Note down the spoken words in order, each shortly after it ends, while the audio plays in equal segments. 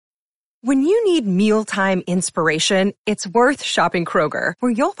When you need mealtime inspiration, it's worth shopping Kroger,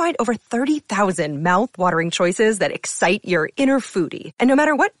 where you'll find over 30,000 mouth-watering choices that excite your inner foodie. And no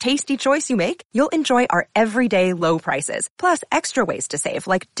matter what tasty choice you make, you'll enjoy our everyday low prices, plus extra ways to save,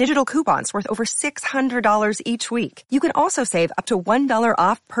 like digital coupons worth over $600 each week. You can also save up to $1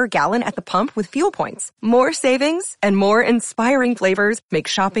 off per gallon at the pump with fuel points. More savings and more inspiring flavors make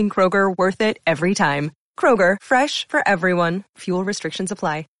shopping Kroger worth it every time. Kroger, fresh for everyone. Fuel restrictions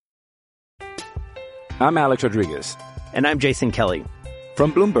apply. I'm Alex Rodriguez. And I'm Jason Kelly.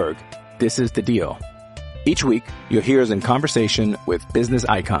 From Bloomberg, this is The Deal. Each week, you'll hear us in conversation with business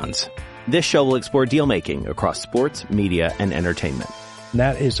icons. This show will explore deal-making across sports, media, and entertainment.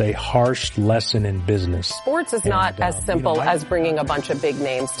 That is a harsh lesson in business. Sports is not as simple as bringing a bunch of big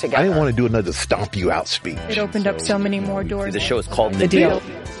names together. I didn't want to do another stomp you out speech. It opened up so many more doors. The show is called The Deal.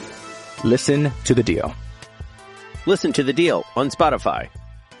 Listen to The Deal. Listen to The Deal on Spotify.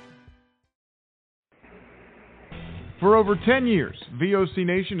 For over 10 years, VOC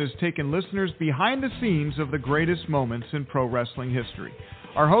Nation has taken listeners behind the scenes of the greatest moments in pro wrestling history.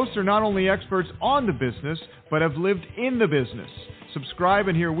 Our hosts are not only experts on the business, but have lived in the business. Subscribe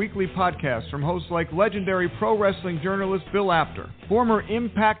and hear weekly podcasts from hosts like legendary pro wrestling journalist Bill Apter, former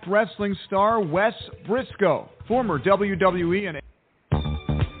Impact Wrestling star Wes Briscoe, former WWE and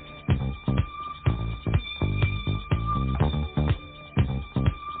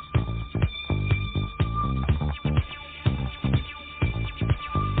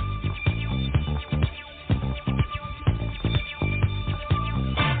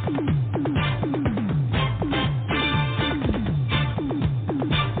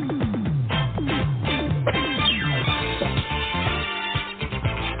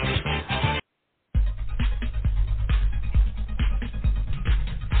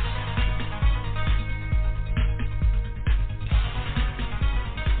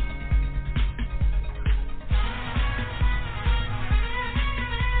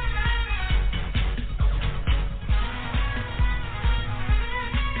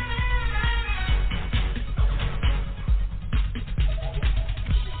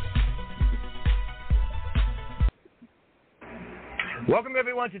Welcome,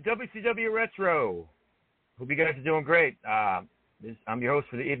 everyone, to WCW Retro. Hope you guys are doing great. I'm your host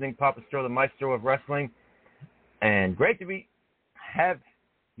for the evening, Papa Stro, the maestro of wrestling. And great to have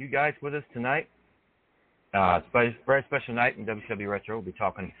you guys with us tonight. It's a very special night in WCW Retro. We'll be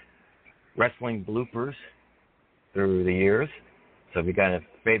talking wrestling bloopers through the years. So if you got a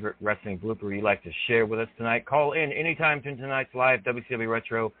favorite wrestling blooper you'd like to share with us tonight, call in anytime during tonight's live WCW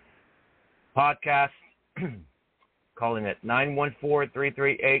Retro podcast. Call in at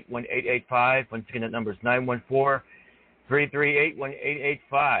 914-338-1885. Once again, that number is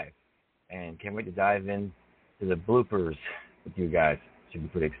 914-338-1885. And can't wait to dive into the bloopers with you guys. Should be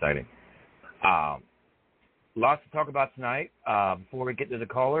pretty exciting. Lots to talk about tonight. Before we get to the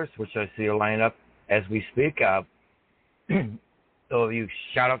callers, which I see are lining up as we speak, so you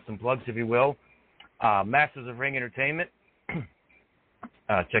shout out some plugs, if you will. Masters of Ring Entertainment.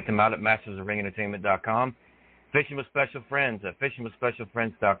 Check them out at mastersofringentertainment.com. Fishing with Special Friends at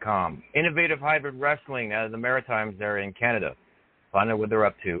fishingwithspecialfriends.com. Innovative Hybrid Wrestling out of the Maritimes area in Canada. Find out what they're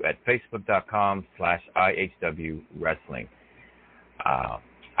up to at facebook.com/IHW Wrestling. I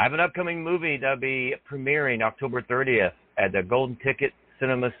have an upcoming movie that'll be premiering October 30th at the Golden Ticket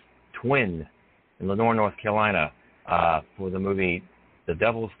Cinemas Twin in Lenore, North Carolina, for the movie The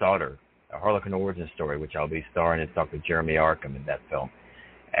Devil's Daughter, a Harlequin origin story, which I'll be starring as Dr. Jeremy Arkham in that film.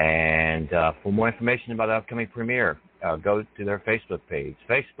 And for more information about the upcoming premiere, go to their Facebook page,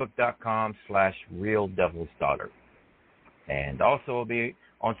 facebook.com/RealDevilsDaughter. And also we'll be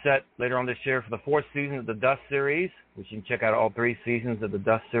on set later on this year for the 4th season of the Dust series, which you can check out all 3 seasons of the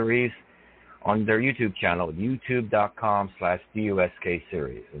Dust series on their YouTube channel, youtube.com/DUSK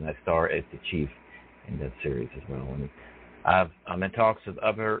series. And I star as the Chief in that series as well. And I'm in talks with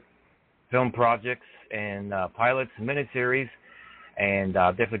other film projects and pilots and miniseries. And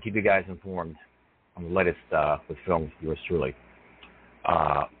definitely keep you guys informed on the latest with films, yours truly.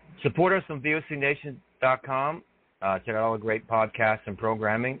 Support us on VOCNation.com. Check out all the great podcasts and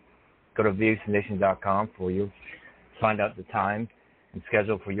programming. Go to VOCNation.com for you. Find out the time and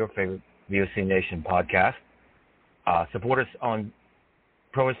schedule for your favorite VOC Nation podcast. Support us on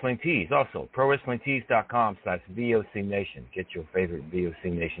Pro Wrestling Tees. Also, ProWrestlingTees.com/VOCNation. Get your favorite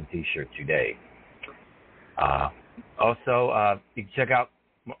VOC Nation t-shirt today. Also, you can check out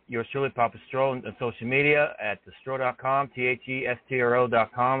yours truly, Papa Stro, on social media at thestro.com,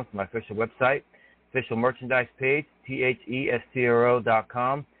 THESTRO.com. It's my official website. Official merchandise page,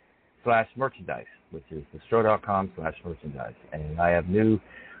 THESTRO.com/merchandise, which is thestro.com/merchandise. And I have new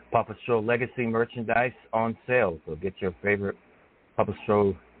Paw Patrol Legacy merchandise on sale. So get your favorite Paw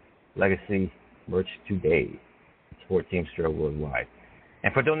Patrol Legacy merch today. Support Team Stro worldwide.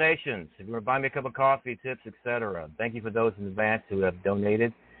 And for donations, if you want to buy me a cup of coffee, tips, etc., thank you for those in advance who have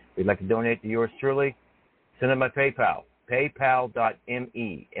donated. If you'd like to donate to yours truly, send them my PayPal,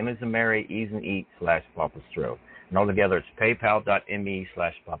 paypal.me, M as in Mary, E as in Eat, /Paw Patrol. And all together, it's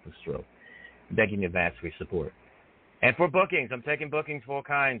paypal.me/Paw Patrol. Thank you in advance for your support. And for bookings, I'm taking bookings for all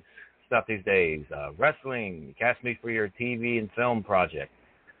kinds of stuff these days. Wrestling, cast me for your TV and film project.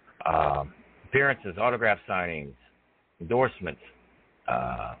 Appearances, autograph signings, endorsements,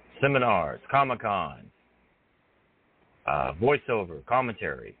 seminars, Comic-Con, voiceover,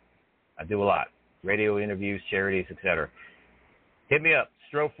 commentary. I do a lot. Radio interviews, charities, etc. Hit me up,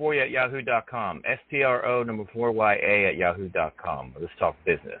 stro4ya@yahoo.com, STRO4YA@yahoo.com. Let's talk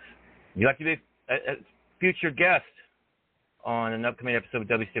business. If you'd like to be a future guest on an upcoming episode of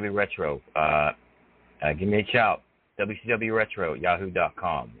WCW Retro, give me a shout,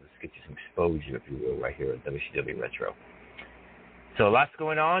 WCWRetro@yahoo.com. Let's get you some exposure, if you will, right here at WCW Retro. So lots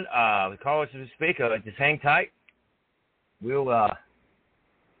going on. The callers to speak, just hang tight. We'll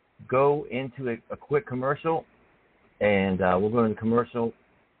go into a quick commercial, and we'll go into commercial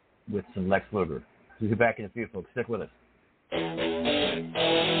with some Lex Luger. We'll be back in a few, folks. Stick with us.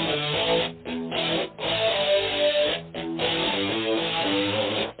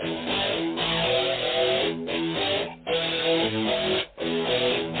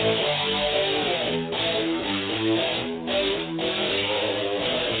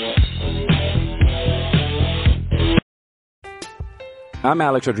 I'm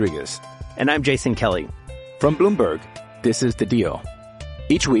Alex Rodriguez. And I'm Jason Kelly. From Bloomberg, this is The Deal.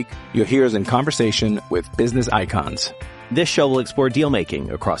 Each week, you'll hear us in conversation with business icons. This show will explore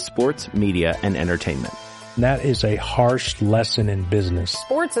deal-making across sports, media, and entertainment. That is a harsh lesson in business.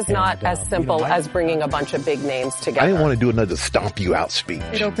 Sports is not as simple as bringing a bunch of big names together. I didn't want to do another stomp you out speech.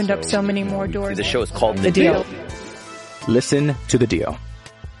 It opened up so many more doors. The show is called The Deal. Listen to The Deal.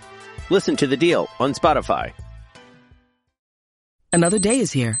 Listen to The Deal on Spotify. Another day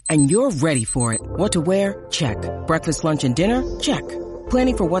is here, and you're ready for it. What to wear? Check. Breakfast, lunch, and dinner? Check.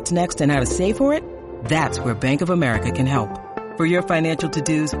 Planning for what's next and how to save for it? That's where Bank of America can help. For your financial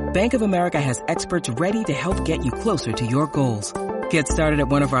to-dos, Bank of America has experts ready to help get you closer to your goals. Get started at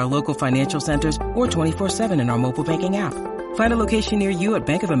one of our local financial centers or 24/7 in our mobile banking app. Find a location near you at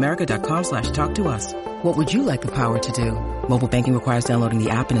bankofamerica.com/talktous. What would you like the power to do? Mobile banking requires downloading the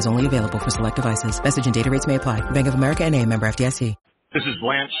app and is only available for select devices. Message and data rates may apply. Bank of America N.A., member FDIC. This is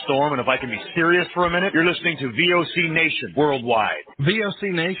Lance Storm, and if I can be serious for a minute, you're listening to VOC Nation worldwide.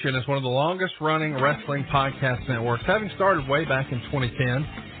 VOC Nation is one of the longest-running wrestling podcast networks, having started way back in 2010.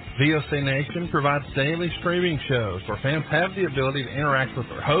 VOC Nation provides daily streaming shows where fans have the ability to interact with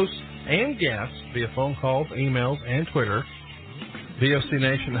their hosts and guests via phone calls, emails, and Twitter. VOC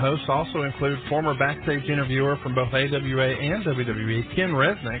Nation hosts also include former backstage interviewer from both AWA and WWE, Ken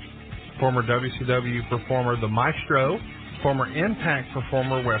Resnick, former WCW performer The Maestro, former Impact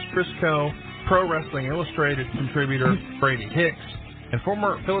performer Wes Briscoe, Pro Wrestling Illustrated contributor Brady Hicks, and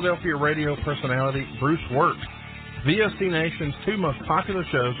former Philadelphia radio personality Bruce Wirt. VOC Nation's two most popular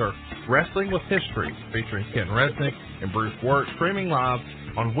shows are Wrestling with History, featuring Ken Resnick and Bruce Wirt, streaming live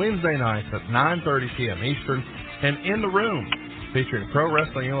on Wednesday nights at 9:30 p.m. Eastern, and In the Room, featuring Pro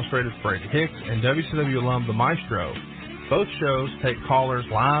Wrestling Illustrated's Brady Hicks and WCW alum The Maestro. Both shows take callers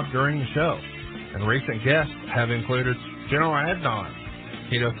live during the show, and recent guests have included General Adnan,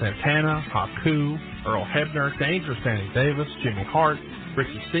 Tito Santana, Haku, Earl Hebner, Dangerous Danny Davis, Jimmy Hart,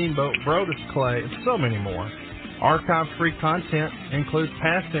 Ricky Steamboat, Brodus Clay, and so many more. Archive-free content includes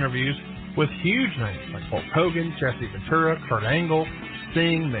past interviews with huge names like Hulk Hogan, Jesse Ventura, Kurt Angle,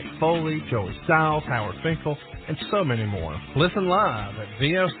 Sting, Mick Foley, Joey Styles, Howard Finkel, and so many more. Listen live at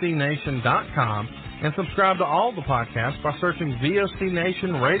VOCNation.com and subscribe to all the podcasts by searching VOC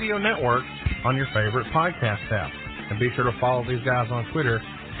Nation Radio Network on your favorite podcast app. And be sure to follow these guys on Twitter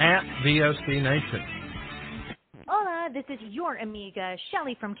at VOC Nation. Hola, this is your amiga,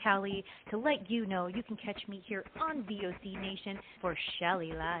 Shelly from Cali, to let you know you can catch me here on VOC Nation for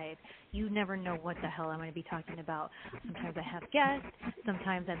Shelly Live. You never know what the hell I'm going to be talking about. Sometimes I have guests,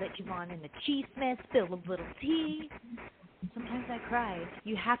 sometimes I let you on in the cheese mess, spill a little tea. Sometimes I cry.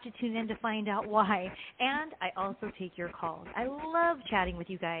 You have to tune in to find out why. And I also take your calls. I love chatting with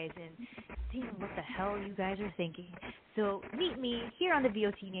you guys and seeing what the hell you guys are thinking. So meet me here on the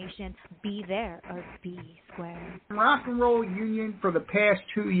VOC Nation. Be there or be square. Rock and Roll Union for the past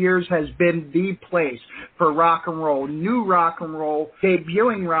 2 years has been the place for rock and roll, new rock and roll,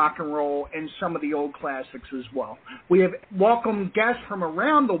 debuting rock and roll, and some of the old classics as well. We have welcomed guests from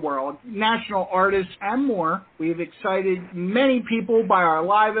around the world, national artists, and more. We have excited many people by our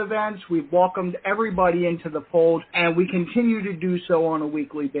live events. We've welcomed everybody into the fold, and we continue to do so on a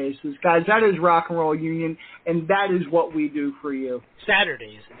weekly basis. Guys, that is Rock and Roll Union, and that is what we do for you.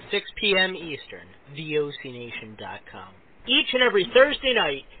 Saturdays, 6 p.m. Eastern, VOCNation.com. Each and every Thursday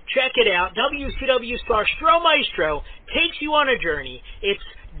night, check it out, WCW star Stro Maestro takes you on a journey. It's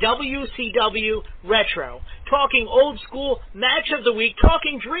WCW Retro, talking old school match of the week,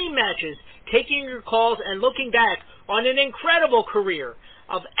 talking dream matches, taking your calls and looking back on an incredible career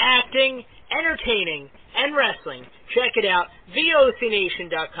of acting, entertaining, and wrestling. Check it out,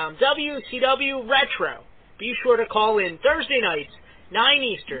 VOCNation.com, WCW Retro. Be sure to call in Thursday nights, 9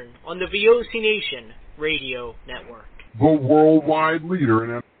 Eastern, on the VOC Nation Radio Network. The worldwide leader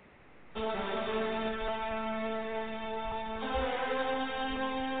in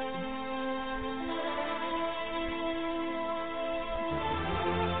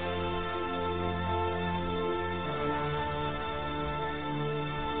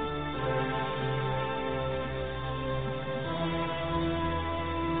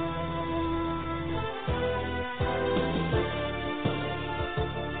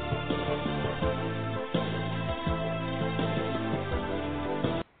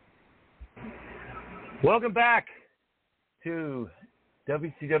Welcome back to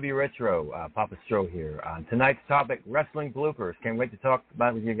WCW Retro. Papa Stro here. On tonight's topic, wrestling bloopers. Can't wait to talk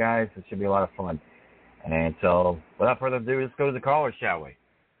about it with you guys. It should be a lot of fun. And so, without further ado, let's go to the callers, shall we?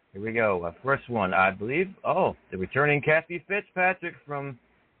 Here we go. First one, I believe, the returning Kathy Fitzpatrick from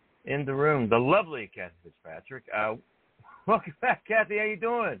in the room. The lovely Kathy Fitzpatrick. Welcome back, Kathy. How you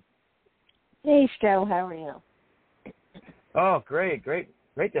doing? Hey, Stro. How are you? Oh, great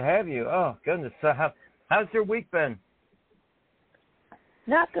to have you. Oh, goodness. How's your week been?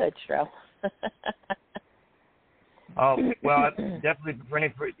 Not good, Stro. Oh, well, definitely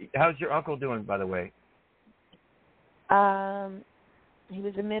praying for. How's your uncle doing, by the way? He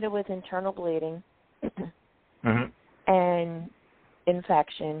was admitted with internal bleeding Mm-hmm. and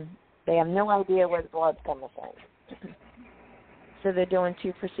infection. They have no idea where the blood's coming from. So they're doing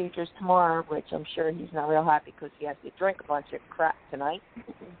 2 procedures tomorrow, which I'm sure he's not real happy because he has to drink a bunch of crap tonight.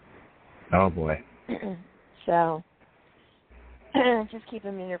 Oh, boy. So just keep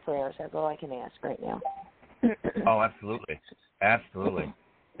him in your prayers. That's all I can ask right now. Oh, absolutely. Definitely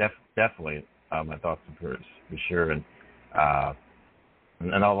my thoughts and prayers, for sure. And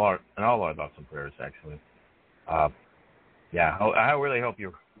all our thoughts and prayers, actually. Yeah, I really hope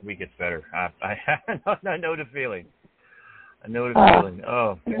your week gets better. I know the feeling.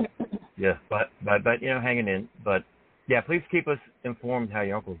 Oh, yeah, but hanging in. But yeah, please keep us informed how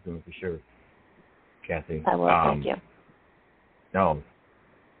your uncle's doing, for sure, Kathy. I will. Thank you. No.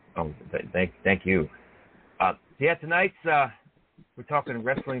 Thank you. Yeah, tonight's we're talking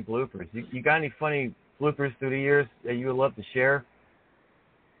wrestling bloopers. You got any funny bloopers through the years that you would love to share?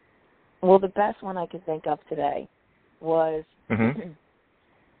 Well, the best one I could think of today was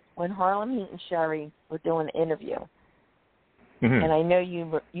when Harlem Heat and Sherry were doing an interview. And I know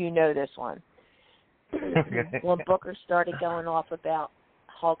you know this one. When Booker started going off about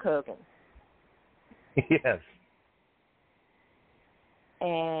Hulk Hogan. Yes.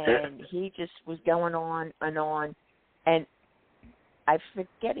 And he just was going on, and I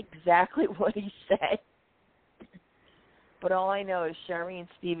forget exactly what he said. But all I know is Sherry and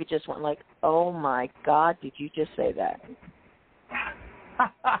Stevie just went like, "Oh my God, did you just say that?"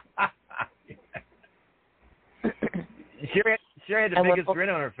 Sherry had the biggest grin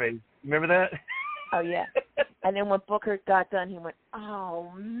on her face. Remember that? Oh, yeah. And then when Booker got done, he went,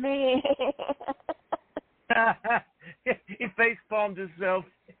 "Oh, man." He face-palmed himself.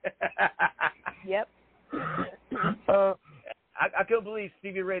 Yep. I couldn't believe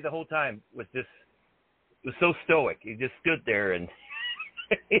Stevie Ray the whole time was so stoic. He just stood there and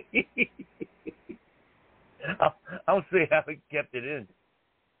I'll see how he kept it in.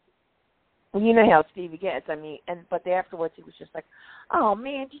 Well, you know how Stevie gets. I mean, but afterwards he was just like, "Oh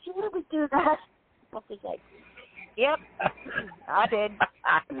man, did you really do that?" Booker's like, "Yep, I did."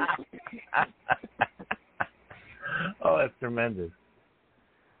 Oh, that's tremendous.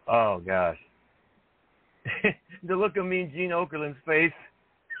 Oh gosh. The look of Mean Gene Okerlund's face.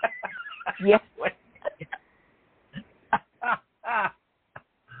 Yeah.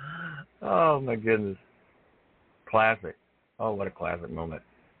 Oh my goodness. Classic. Oh, what a classic moment.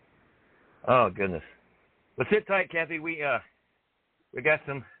 Oh goodness. Well, sit tight, Kathy. We got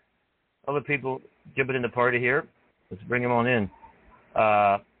some other people jumping in the party here. Let's bring them on in.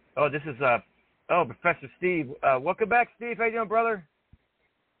 This is Professor Steve. Welcome back, Steve. How you doing, brother?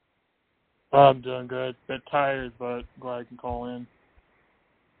 I'm doing good. Bit tired, but glad I can call in.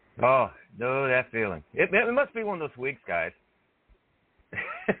 Oh, no, that feeling. It must be one of those weeks, guys.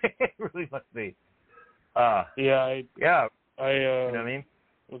 It really must be. I you know what I mean?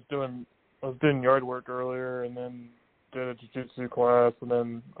 was doing yard work earlier, and then did a jiu-jitsu class, and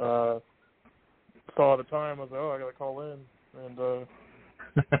then saw the time. I was like, I gotta call in, and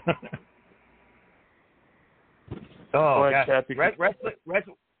gosh. Kathy.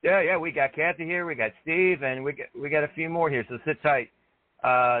 Yeah, we got Kathy here, we got Steve, and we got a few more here. So sit tight.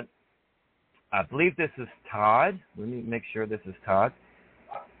 I believe this is Todd. Let me make sure this is Todd.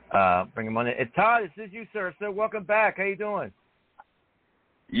 Bring him on in. Todd, this is you, sir. So welcome back. How you doing?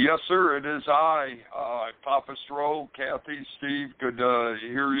 Yes, sir. It is I, Papa Stroh, Kathy, Steve. Good to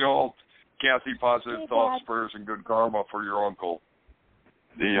hear you all. Kathy, positive thoughts, prayers, and good karma for your uncle.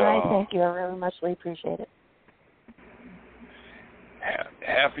 Thank you. I really muchly appreciate it.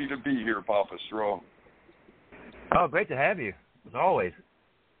 Happy to be here, Papa Stroh. Oh, great to have you, as always.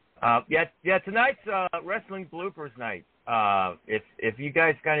 Tonight's wrestling bloopers night. If you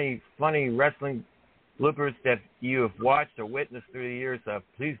guys got any funny wrestling bloopers that you have watched or witnessed through the years,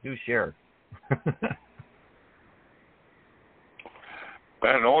 please do share.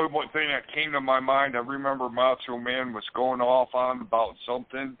 And the only one thing that came to my mind, I remember Macho Man was going off on about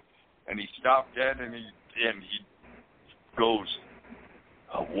something, and he stopped dead, and he goes,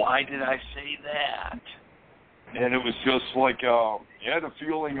 "Why did I say that?" And it was just like, I had a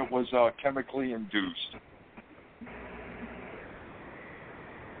feeling it was chemically induced.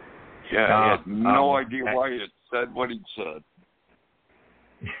 Yeah, I had no idea why he had said what he'd said.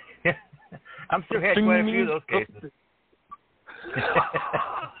 I'm sure he had quite a few of those cases.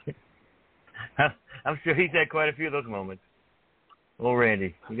 I'm sure he's had quite a few of those moments. Oh,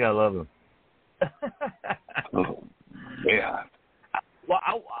 Randy, you gotta love him. Yeah. Well,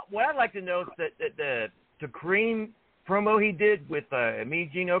 what I'd like to know is that the cream promo he did with Mean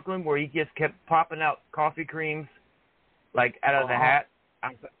Gene Okerlund, where he just kept popping out coffee creams like out of the hat.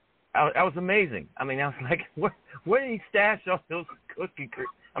 I was amazing. I mean, I was like, where did he stash all those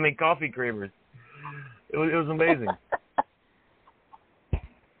coffee creamers? It was amazing.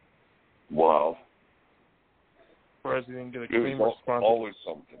 Wow. Surprised he didn't get a cream response. Always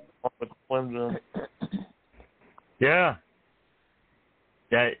something. Yeah.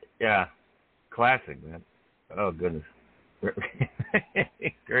 Yeah. Classic, man. Oh, goodness.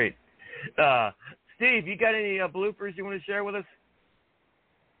 Great. Steve, you got any bloopers you want to share with us?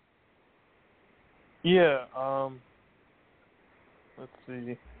 Yeah. Let's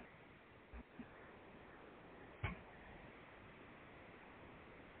see.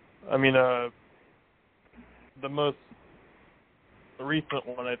 I mean, the most recent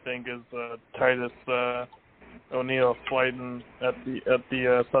one I think is Titus O'Neil fighting at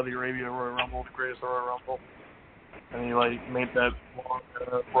the Saudi Arabia Royal Rumble, the greatest Royal Rumble, and he made that long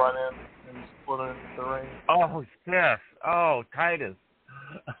run in and split it into the ring. Oh, yes. Oh, Titus.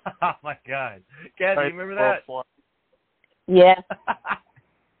 Oh my God. Kathy, you remember that? Yeah.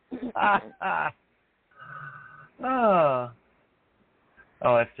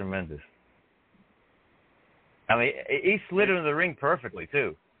 Oh, that's tremendous. I mean, he slid into the ring perfectly,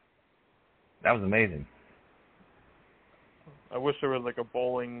 too. That was amazing. I wish there was a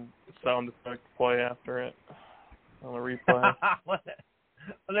bowling sound effect play after it on the replay. Wouldn't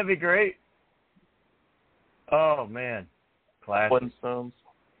that be great? Oh, man. Classic. Flintstones.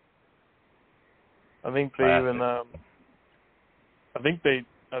 I think they even, I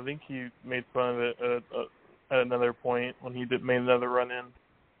think he made fun of it at another point when he made another run in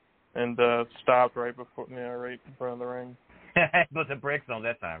and stopped right in front of the ring. Put the brakes on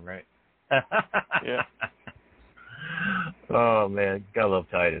that time, right? Yeah. Oh man, gotta love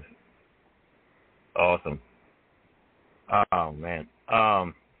Titus. Awesome. Oh man.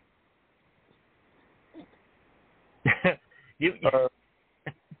 You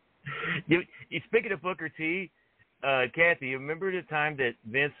speaking of Booker T, Kathy, you remember the time that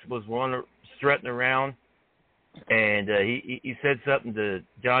Vince was strutting around and he said something to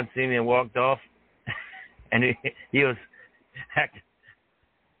John Cena and walked off, and he was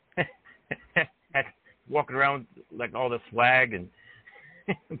walking around like all the swag, and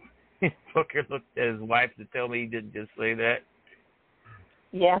Booker looked at his wife to tell me he didn't just say that.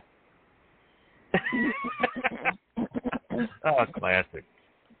 Yeah. Oh, classic.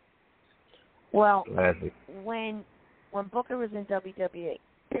 Well, classic. when Booker was in WWE,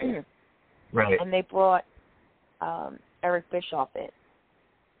 Right. And they brought Eric Bischoff in.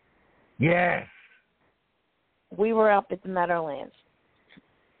 Yes. We were up at the Meadowlands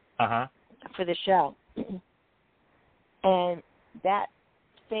for the show. And that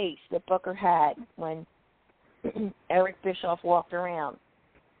face that Booker had when Eric Bischoff walked around,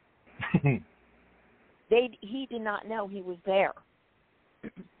 he did not know he was there.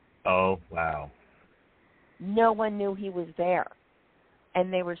 Oh, wow. No one knew he was there.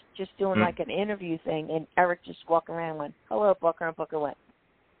 And they were just doing like an interview thing, and Eric just walked around and went, "Hello, Booker," and Booker went,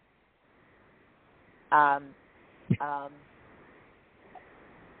 hello,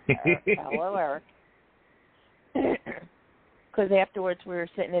 Eric. Because afterwards we were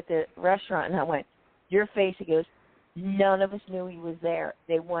sitting at the restaurant, and I went, "Your face," he goes, "none of us knew he was there.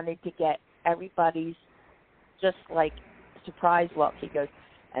 They wanted to get everybody's just like surprise look." He goes,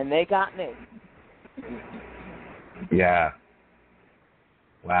 "And they got me." Yeah.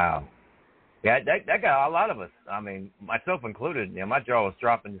 Wow. Yeah, that got a lot of us. I mean, myself included. You know, my jaw was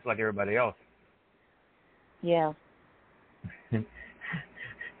dropping just like everybody else. Yeah. And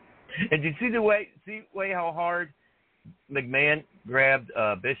did you see the way how hard McMahon grabbed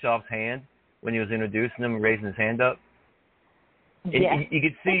Bischoff's hand when he was introducing him and raising his hand up? Yeah. You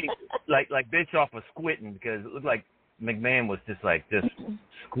could see like Bischoff was squinting because it looked like McMahon was just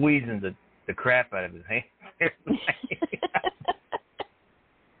squeezing the crap out of his hand.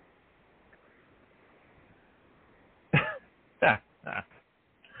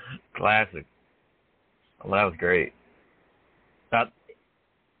 Classic. Well, that was great.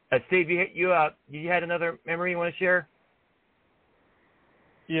 Steve, you had another memory you want to share?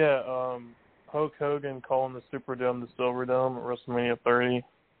 Yeah, Hulk Hogan calling the Superdome the Silverdome at WrestleMania 30.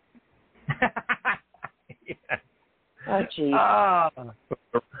 Yeah. Oh, geez.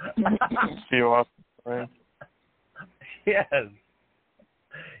 Feel awesome, right? Yes.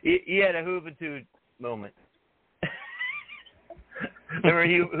 He had a Juventud moment. Remember,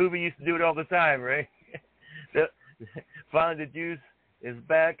 Hoover used to do it all the time, right? Finally, the juice is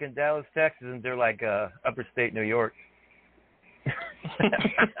back in Dallas, Texas, and they're like upper state New York.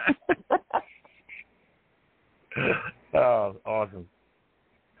 Oh, awesome.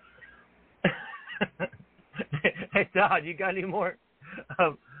 Hey, Todd, you got any more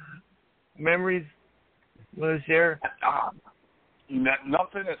memories you want to share?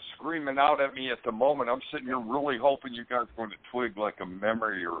 Nothing that's screaming out at me at the moment. I'm sitting here really hoping you guys are going to twig like a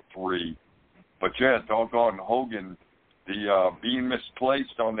memory or three. But yeah, doggone Hogan, the being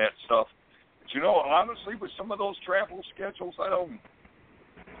misplaced on that stuff. But you know, honestly, with some of those travel schedules, I don't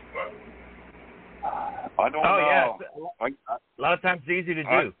know. Yeah. A lot of times it's easy to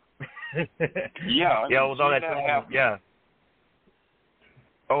do. Yeah. Yeah, with all that time. Happen. Yeah.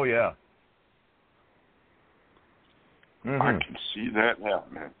 Oh, yeah. Mm-hmm. I can see that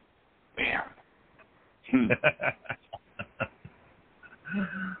happening. Bam.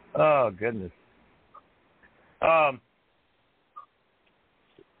 Oh, goodness.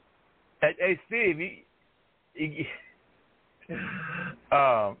 Hey, Steve, you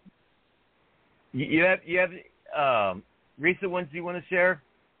have recent ones you want to share?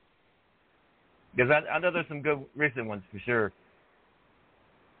 Because I know there's some good recent ones for sure.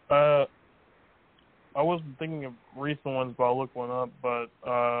 I wasn't thinking of recent ones, but I'll look one up. But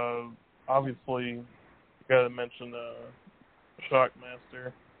obviously, you got to mention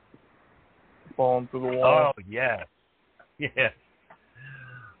Shockmaster falling through the wall. Oh, yeah. Yes.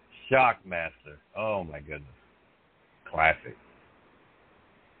 Shockmaster. Oh, my goodness. Classic.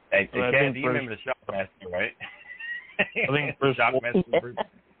 Hey, Ken, do you remember the Shockmaster, right? I think Bruce Shockmaster.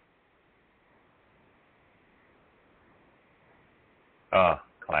 Oh,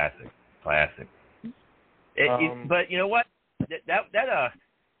 classic. But you know what? That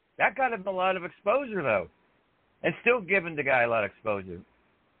got him a lot of exposure, though, and still giving the guy a lot of exposure.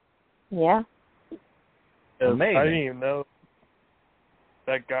 Yeah. Amazing. I didn't even know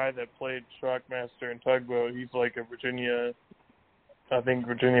that guy that played Shockmaster in Tugboat. He's like a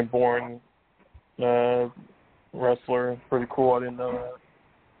Virginia-born wrestler. Pretty cool. I didn't know that.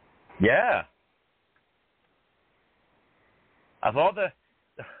 Yeah. Of all the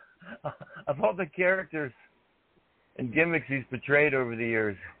characters and gimmicks he's portrayed over the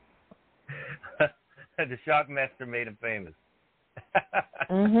years, the Shockmaster made him famous.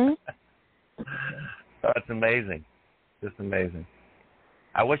 Mhm. That's amazing. Just amazing.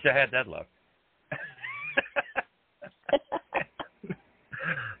 I wish I had that luck.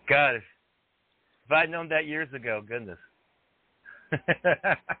 God, if I'd known that years ago, goodness.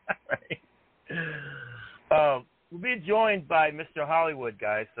 Right. We'll be joined by Mr. Hollywood,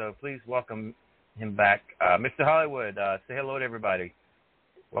 guys, so please welcome him back. Mr. Hollywood, say hello to everybody.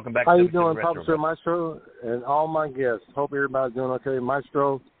 Welcome back How to you doing, Retro. Papa Sir Maestro, and all my guests? Hope everybody's doing okay.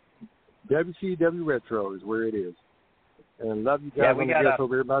 Maestro, WCW Retro is where it is. And love you guys. Yeah, we got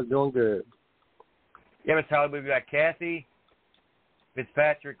hope everybody's doing good. Yeah, Mr. Hollywood, we got Kathy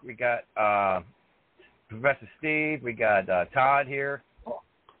Fitzpatrick, we got Professor Steve, we got Todd here.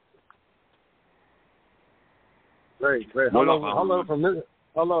 Great. Hello from this.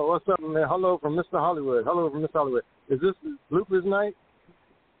 Hello, what's up, man? Hello from Mr. Hollywood. Hello from Mr. Hollywood. Is this Bloopers night?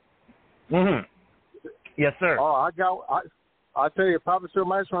 Mm-hmm. Yes, sir. Oh, I tell you, Papa Sir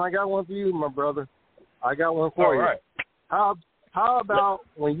Maestro, I got one for you, my brother. I got one for you. All right. How about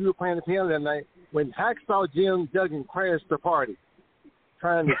when you were playing the piano that night, when Hacksaw Jim Duggan crashed the party,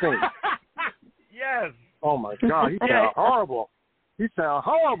 trying to sing? Yes. Oh my God, he sounded horrible. He sounded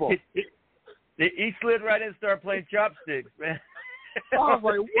horrible. He slid right in and started playing chopsticks, man. I was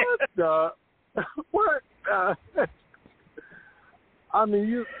like, what? I mean,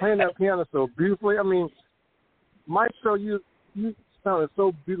 you playing that piano so beautifully. I mean, Maestro, you sounded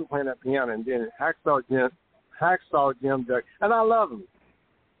so beautiful playing that piano, and then Hacksaw Jim Duggan, and I love him.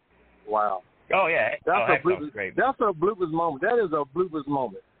 Wow. Oh yeah, that's great. That's a bloopers moment. That is a bloopers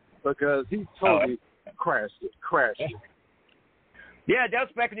moment because he totally crashed it. Yeah, that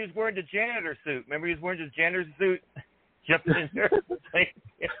was back when he was wearing the janitor suit. Remember, he was wearing his janitor suit, jumping in there.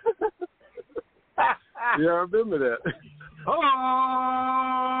 Yeah, I remember that.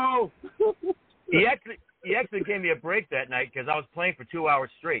 Oh! He actually gave me a break that night because I was playing for 2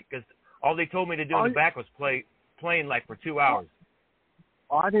 hours straight. Because all they told me to do in the back was playing like for 2 hours.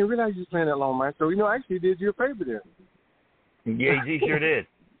 Oh, I didn't realize you was playing that long, man. So actually did you a favor there. Yeah, he sure did.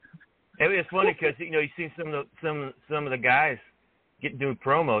 It was funny because you see some of the guys doing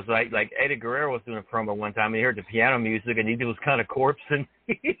promos like Eddie Guerrero was doing a promo one time and he heard the piano music and he was kind of corpsing.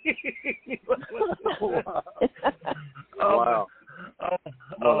 Wow.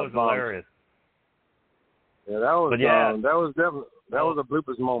 It was hilarious. Yeah, that was definitely a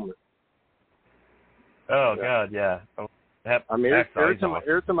bloopers moment. Oh yeah. God, yeah. I mean, every time I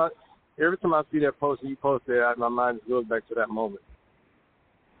see that post you posted, my mind just goes back to that moment.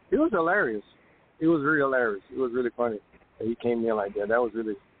 It was hilarious. It was really hilarious. It was really funny. He came in like that. That was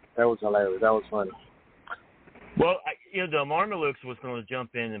hilarious. That was funny. Well, the Marmalukes was going to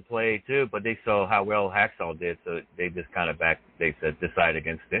jump in and play too, but they saw how well Hacksaw did, so they just kind of decided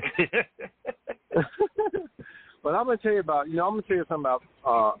against it. But I'm going to tell you about, I'm going to tell you something about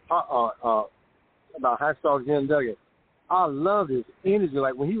Hacksaw Jim Duggan. I love his energy.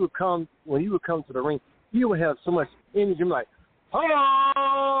 Like when he would come to the ring, he would have so much energy. I'm like,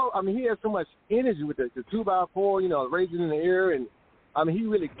 oh! I mean, he had so much energy with the 2x4, raising in the air, and I mean, he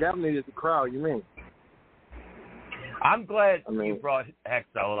really dominated the crowd. You mean? I'm glad you brought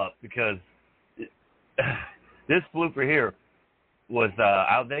Hacksaw up because this blooper here was,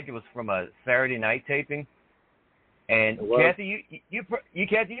 I think it was from a Saturday night taping. And Kathy,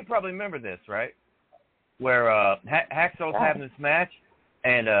 Kathy, you probably remember this, right? Where Hacksaw's having this match,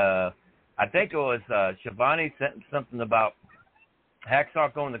 and I think it was Shivani said something about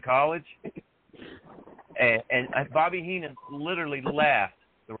Hacksaw going to college, and Bobby Heenan literally laughed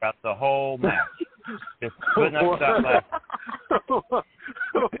throughout the whole match. Just could not stop laughing.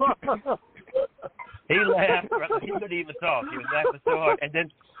 He laughed. He couldn't even talk. He was laughing so hard. And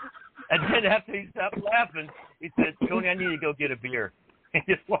then after he stopped laughing, he said, "Tony, I need to go get a beer." And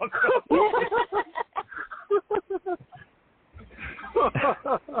just walked off.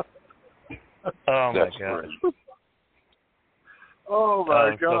 Oh my God! Oh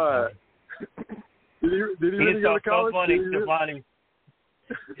my God! So did he really go to college? So funny, Shivani.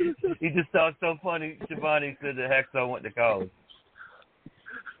 He just thought so funny. Shivani said that Hacksaw went to college.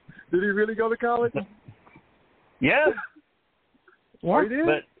 Did he really go to college? Yeah. Oh, he did?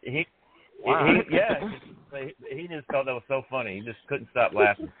 But he just thought that was so funny. He just couldn't stop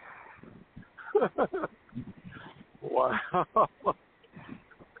laughing.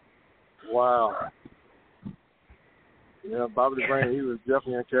 Wow. Yeah, Bobby the Brain, he was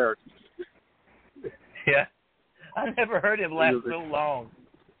definitely a character. Yeah. I never heard him laugh so long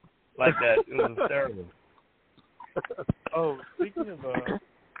like that. It was terrible. Oh, speaking of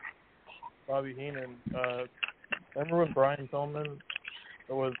Bobby Heenan, remember when Brian Pillman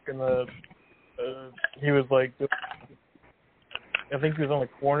was gonna? He was like, I think he was on the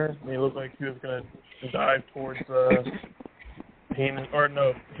corner, and he looked like he was gonna dive towards Heenan, or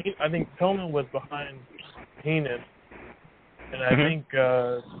no, I think Pillman was behind Heenan, and I think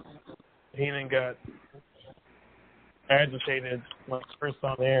Heenan got agitated when first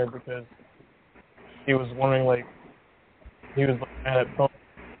on the air because he was wondering, like, he was mad at Pillman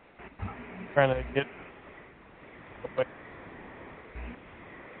trying to get away.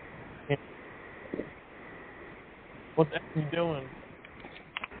 What's Eddie doing?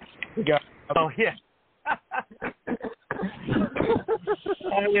 He got. Oh yeah.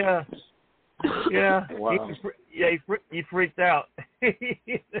 Oh yeah. Yeah. Wow. He freaked out.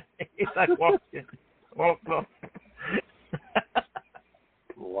 He's like walked off.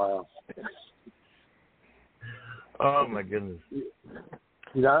 Wow. Oh my goodness.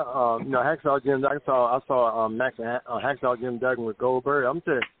 Hacksaw Jim Duggan. I saw Hacksaw Jim Duggan with Goldberg. I'm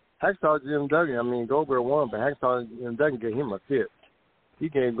saying Hacksaw Jim Duggan. I mean Goldberg won, but Hacksaw Jim Duggan gave him a fit. He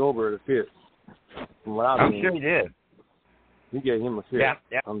gave Goldberg a fit. From what I'm sure he did. He gave him a fit.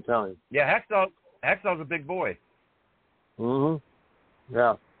 Yeah. I'm telling you. Yeah, Hacksaw's a big boy. Mhm.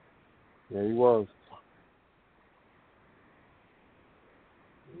 Yeah. Yeah, he was.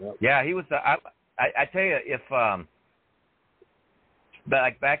 Yep. Yeah, he was. I tell you, if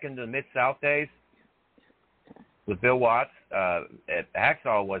back in the Mid-South days with Bill Watts,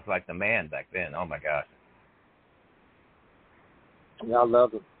 Hacksaw was like the man back then. Oh my gosh. Yeah, I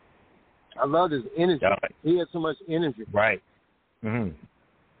loved him. I loved his energy. Yeah. He had so much energy. Right. Mhm.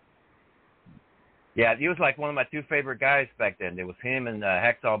 Yeah, he was like one of my two favorite guys back then. There was him and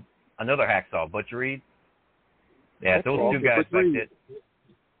another Hacksaw, Butch Reed. Yeah, those two guys back then.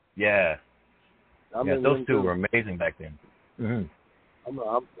 Yeah. Those two were amazing back then. Mm-hmm.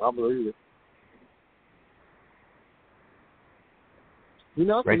 I believe it.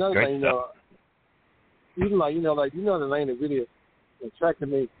 That's another thing, even the thing that really attracted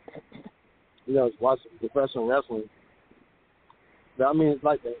me, is watching professional wrestling. But, I mean, it's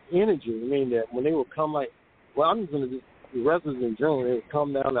like the energy. I mean, that when they would come I'm just going to the wrestlers in general, they would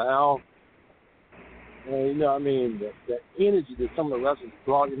come down the aisle. And, the energy that some of the wrestlers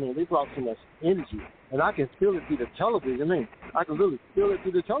brought, they brought so much energy. And I can feel it through the television. I can really feel it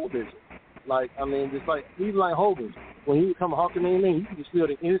through the television. Just like, even like Hogan, when he would come hawking in, you can just feel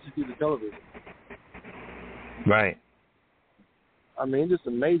the energy through the television. Right. Just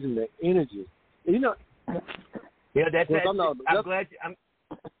amazing, the energy. Yeah, I'm glad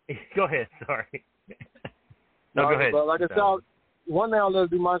go ahead, sorry. No, go ahead. But like I said, one day I'll let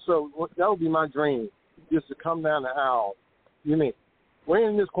do my show. That would be my dream, just to come down the aisle. We're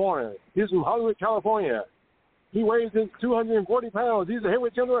in this corner. He's from Hollywood, California. He weighs in 240 pounds. He's a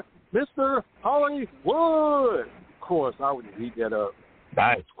heavyweight champion, Mr. Hollywood. Of course, I would beat that up.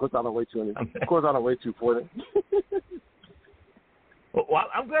 Nice. Of course, I don't weigh 240. Well,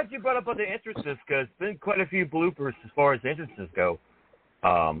 I'm glad you brought up other entrances because there's been quite a few bloopers as far as entrances go.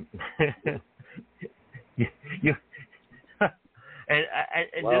 Wow.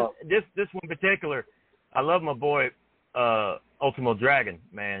 This one in particular, I love my boy Ultimo Dragon,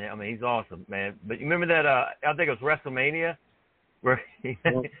 man. He's awesome, man. But you remember that? I think it was WrestleMania where he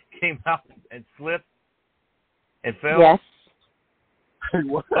came out and slipped and fell. Yes.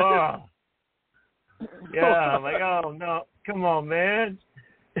 Oh. Yeah, I'm like, oh no, come on, man.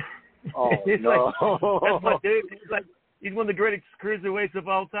 Oh no, that's my dude. He's one of the greatest cruiserweights of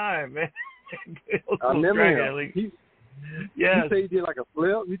all time, man. I remember him. You say he did like a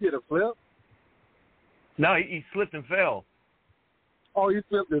flip? You did a flip? No, he slipped and fell. Oh, you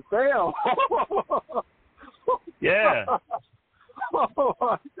slipped and fell? Yeah. Oh,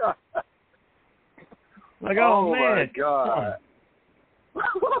 my God. Like, oh man. My God.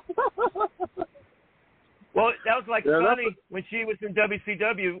 Well, that was like Sunny when she was in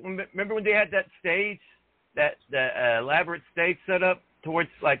WCW. Remember when they had that stage, that elaborate stage set up towards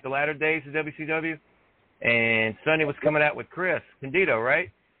like the latter days of WCW? And Sunny was coming out with Chris Candido, right?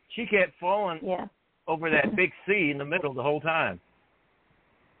 She kept falling over that big C in the middle the whole time.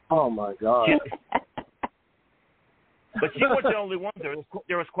 Oh, my God. But she wasn't the only one.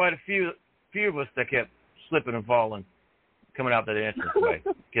 There was quite a few of us that kept slipping and falling coming out that entrance way.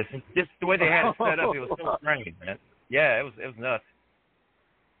 Because just the way they had it set up, it was so strange, man. Yeah, it was nuts.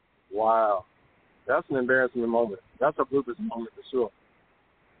 Wow. That's an embarrassing moment. That's a bloopers moment for sure.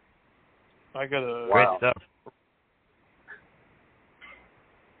 I got a great stuff.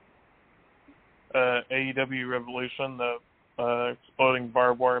 AEW Revolution, the exploding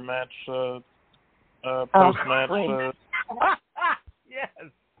barbed wire match, post match. Yes.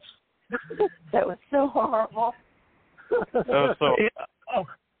 That was so horrible. That was so.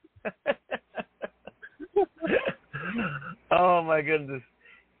 Oh my goodness!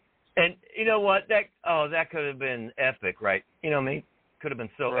 And you know what? That could have been epic, right? You know what I mean? Could have been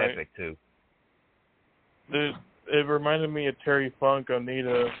so epic too. It reminded me of Terry Funk,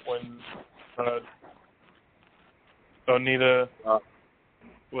 Onita, when Onita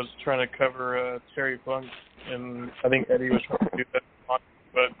was trying to cover Terry Funk, and I think Eddie was trying to do that,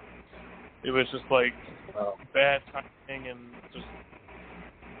 but it was just like bad timing and just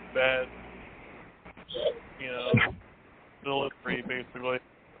bad delivery, basically.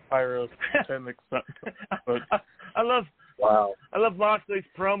 Pyros, to an extent. But, I love Moxley's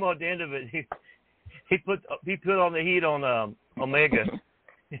promo at the end of it. He put on the heat on Omega.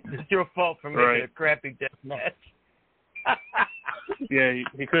 It's your fault for making a crappy death match. Yeah,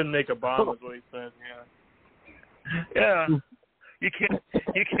 he couldn't make a bomb, is what he said. Yeah. You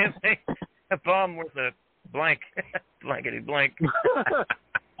can't make a bomb worth a blank, blankety blank.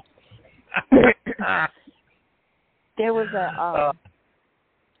 There was a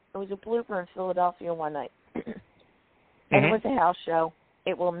blooper in Philadelphia one night, and it was a house show.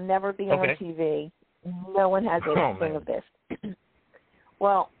 It will never be on TV. No one has anything of this.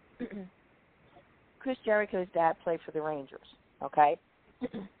 Well, Chris Jericho's dad played for the Rangers. Okay.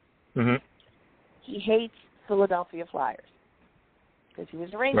 Mm-hmm. He hates Philadelphia Flyers because he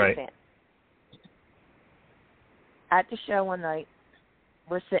was a Rangers fan. At the show one night,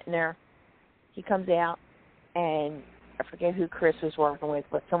 we're sitting there. He comes out, and I forget who Chris was working with,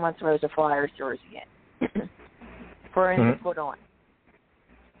 but someone throws a Flyers jersey in for him to put on.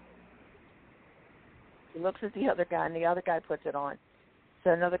 He looks at the other guy, and the other guy puts it on. So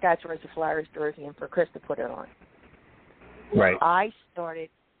another guy throws a Flyers jersey in for Chris to put it on. Right. I started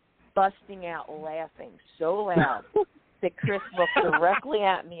busting out laughing so loud that Chris looked directly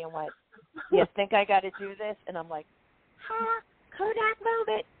at me and went, "You think I got to do this?" And I'm like, Kodak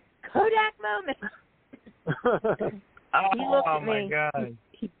moment. He looked at me. God.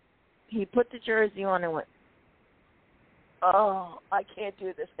 He put the jersey on and went, "Oh, I can't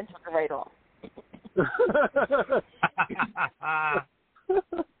do this," and took it right off.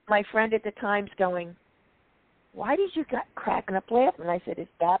 My friend at the time's going, "Why did you get cracking up laughing?" I said, "His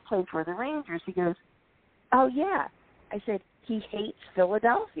dad played for the Rangers." He goes, "Oh, yeah." I said, "He hates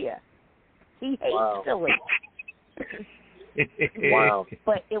Philadelphia. He hates Philly." Wow.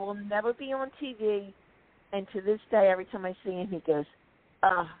 But it will never be on TV. And to this day, every time I see him, he goes,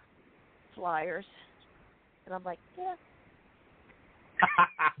 Flyers. And I'm like, yeah.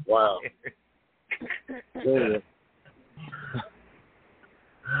 Wow.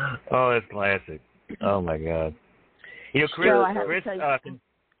 Oh, that's classic. Oh, my God. You know, Chris, Joe, I have Chris, to tell you something.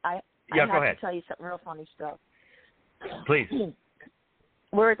 I go have ahead. to tell you something real funny, Joe. Please.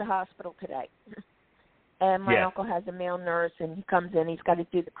 We're at the hospital today. And my uncle has a male nurse, and he comes in. He's got to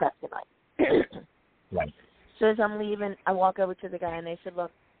do the prep tonight. Right. So as I'm leaving, I walk over to the guy, and I said,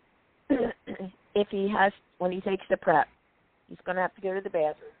 "Look, when he takes the prep, he's going to have to go to the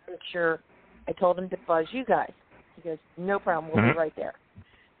bathroom. Make sure I told him to buzz you guys." He goes, "No problem. We'll be right there."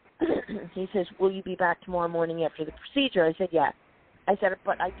 He says, "Will you be back tomorrow morning after the procedure?" I said, "Yeah." I said,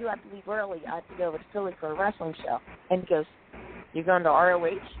 "But I do have to leave early. I have to go over to Philly for a wrestling show." And he goes, "You're going to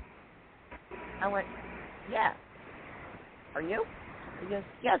ROH?" I went, "Yeah." "Are you?" He goes,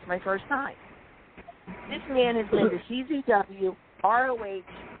 "Yes, my first time." This man has been to CZW, ROH,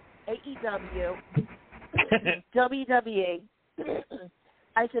 AEW, WWE.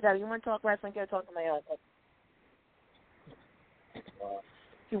 I said, "Oh, you want to talk wrestling? Go talk to my uncle."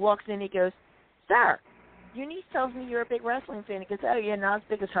 He walks in, he goes, "Sir, your niece tells me you're a big wrestling fan." He goes, "Oh, yeah, not as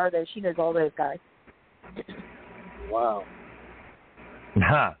big as her, though. She knows all those guys." Wow.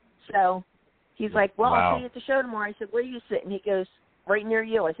 So he's like, "Well, Wow. I'll see you at the show tomorrow." I said, "Where are you sitting?" He goes, "Right near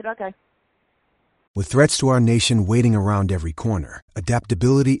you." I said, "Okay." With threats to our nation waiting around every corner,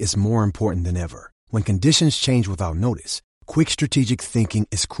 adaptability is more important than ever. When conditions change without notice, quick strategic thinking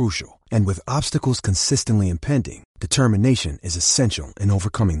is crucial. And with obstacles consistently impending, determination is essential in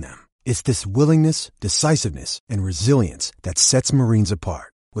overcoming them. It's this willingness, decisiveness, and resilience that sets Marines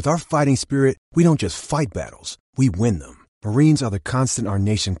apart. With our fighting spirit, we don't just fight battles, we win them. Marines are the constant our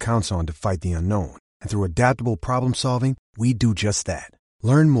nation counts on to fight the unknown. And through adaptable problem solving, we do just that.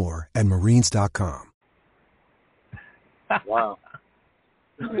 Learn more at Marines.com. Wow.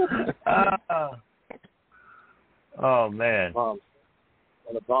 Oh, man. On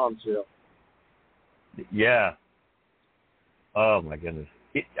a bombshell. Yeah. Oh, my goodness.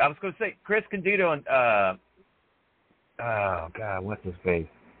 I was going to say, Chris Candido and, oh, God, what's his face?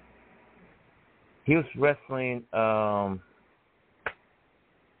 He was wrestling, he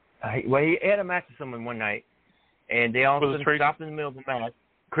had a match with someone one night, and they all of a sudden stopped in the middle of the match.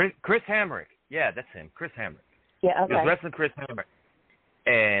 Chris Hamrick. Yeah, that's him. Chris Hamrick. Yeah, okay. He was wrestling Chris Hamrick.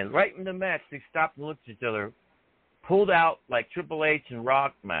 And right in the match, they stopped and looked at each other, pulled out, like, Triple H and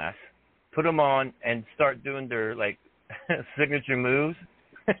Rock masks, put them on, and start doing their, like, signature moves.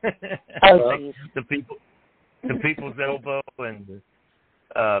 Like the people's elbow and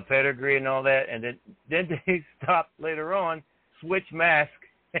the pedigree and all that. And then they stopped later on, switched mask,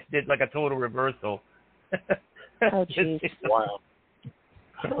 and did, like, a total reversal. Oh, jeez. Wow.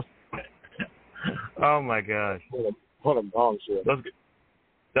 Oh my gosh! What a bombshell!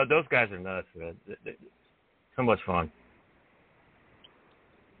 Those guys are nuts, man. So much fun.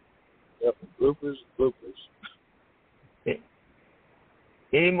 Yep, bloopers.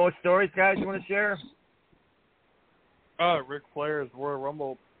 Any more stories, guys, you want to share? Ric Flair's Royal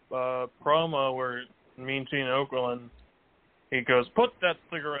Rumble promo where Mean Gene Okerlund, he goes, "Put that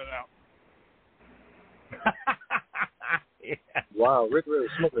cigarette out." Yeah. Wow, Ric Flair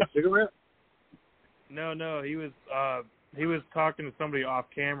was smoking a cigarette? No, he was talking to somebody off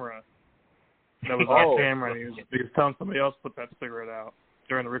camera. That was off camera, and he was telling somebody else to put that cigarette out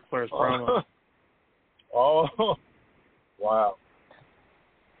during the Ric Flair's promo. Oh, wow.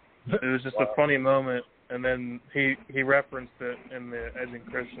 It was just a funny moment, and then he referenced it in the Edge and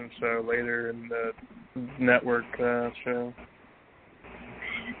Christian show later in the network show.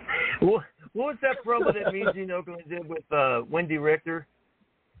 What was that promo that Mean Gene Okerlund did with Wendy Richter,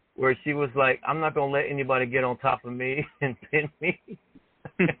 where she was like, "I'm not going to let anybody get on top of me and pin me"?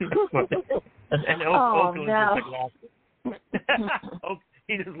 And Okerlund just like lost it.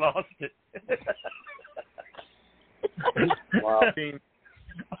 He just lost it. Wow. Mean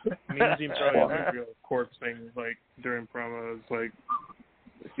Gene probably has real quirk things like during promos. Like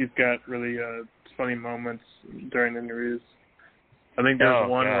he's got really funny moments during interviews. I think there's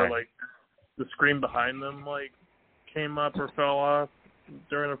one where like the screen behind them like came up or fell off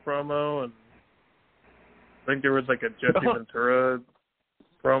during a promo, and I think there was like a Jesse Ventura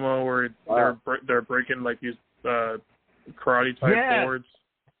promo where they're breaking like these karate type boards.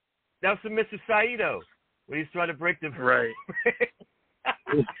 That was from Mr. Saito when he's trying to break the right.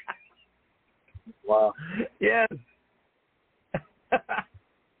 Wow. Yes.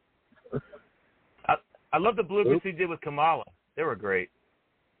 I love the bloopers he did with Kamala. They were great.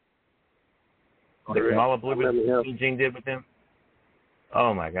 The Kamala bloopers Gene did with him.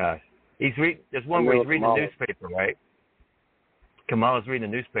 Oh my gosh. There's one where he's reading a newspaper, right? Kamala's reading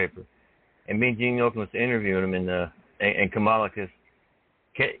a newspaper, and Mean Gene Okerlund was interviewing him, and Kamala goes,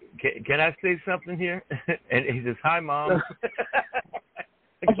 Can I say something here? And he says, "Hi, Mom."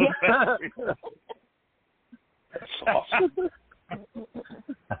 That's awesome.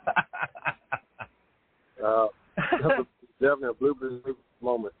 Definitely a bloopers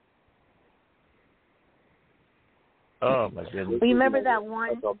moment. Oh my goodness! Remember that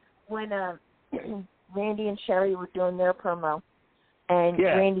one when Randy and Sherry were doing their promo, and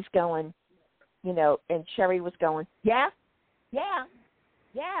Randy's going, and Sherry was going, yeah.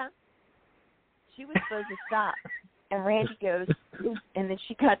 She was supposed to stop, and Randy goes, and then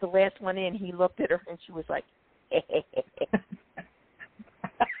she got the last one in. He looked at her, and she was like,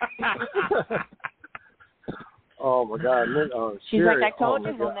 Oh my God! She's Sherry, like, I told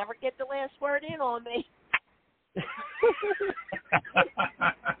you, you'll never get the last word in on me.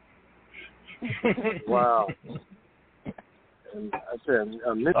 Wow. And I said,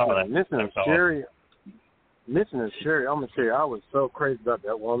 missing Sherry. Missing Sherry, I'm going to tell you, I was so crazy about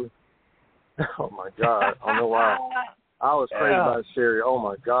that woman. Oh, my God. I don't know why. I was crazy about Sherry. Oh,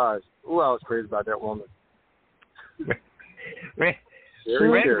 my gosh. Ooh, I was crazy about that woman. Randy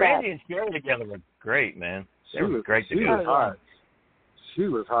and Sherry together were great, man. They were great together. She was hot. She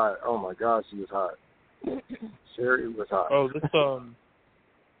was hot. Oh, my God, she was hot. Sherry was hot. Oh, this,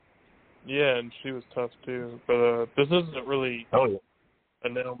 yeah, and she was tough, too. But this isn't really... Oh, yeah.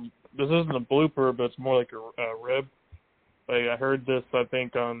 And this isn't a blooper, but it's more like a rib. Like I heard this, I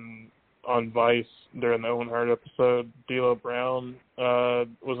think on Vice during the Owen Hart episode. D'Lo Brown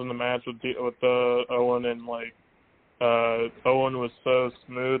was in the match with Owen, and like Owen was so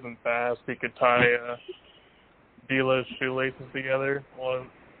smooth and fast he could tie D'Lo's shoelaces together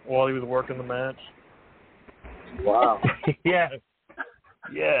while he was working the match. Wow. Yes.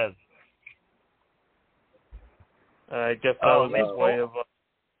 I guess that was his way of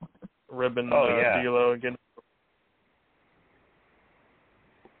ribbing D'Lo again.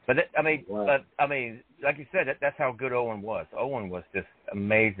 But like you said, that's how good Owen was. Owen was just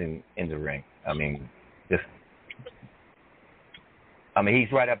amazing in the ring.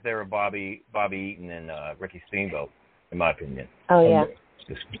 He's right up there with Bobby Eaton and Ricky Steamboat, in my opinion. Oh yeah.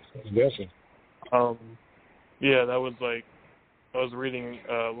 Yeah, that was like. I was reading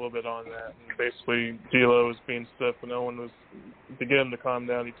a little bit on that, and basically D'Lo was being stiff, and Owen was, to get him to calm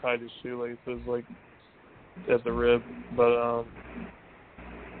down, he tied his shoelaces, like, at the rib. But,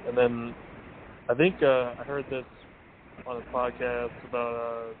 and then I think I heard this on a podcast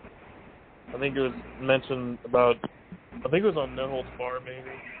about, I think it was mentioned about, I think it was on No Holds Barred,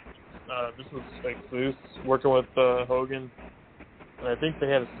 maybe. This was, like, Zeus working with Hogan, and I think they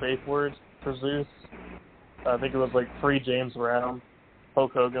had a safe word for Zeus. I think it was like free James Brown.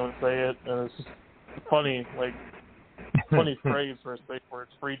 Hulk Hogan would say it, and funny phrase for a safe word.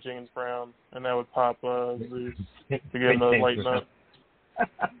 It's free James Brown, and that would pop Zeus to get him to lighten up.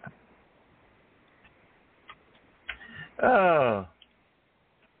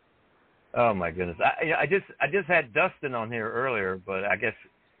 Oh my goodness! I just had Dustin on here earlier, but I guess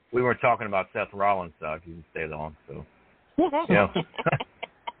we weren't talking about Seth Rollins, so if you can stay on. So, you know,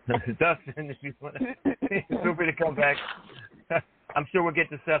 Dustin, if you want, feel free to come back. I'm sure we'll get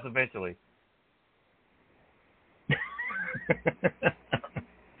to Seth eventually.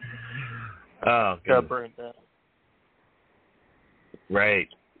 Oh, got burned down. Right.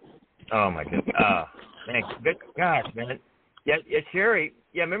 Oh my goodness. Man, good gosh, man. Yeah, Sherry.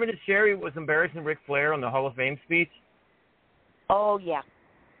 Yeah, remember that Sherry was embarrassing Ric Flair on the Hall of Fame speech? Oh yeah.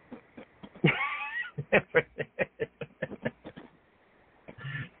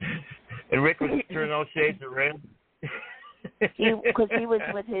 And Rick was turning all shades of red. Because he was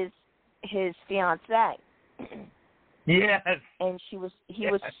with his fiancée. Yes. And he was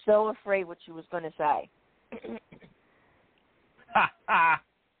so afraid what she was going to say.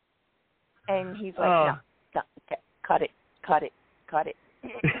 And he's like, no, cut it.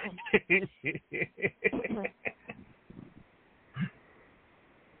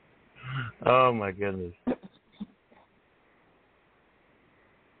 Oh my goodness.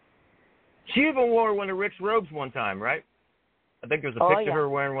 She even wore one of Rick's robes one time, right? I think there was a picture of her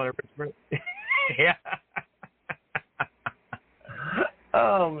wearing one of Rick's robes. Yeah.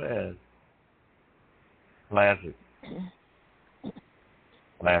 Oh man. Classic.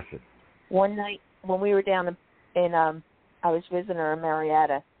 One night when we were down in I was visiting her in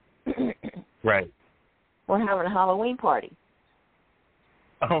Marietta. Right. We're having a Halloween party.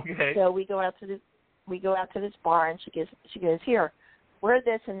 Okay. So we go out to this bar, and she goes, here, wear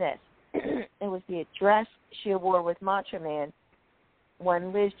this and this. It was the dress she wore with Macho Man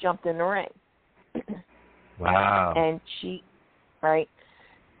when Liz jumped in the ring. Wow. And she, right,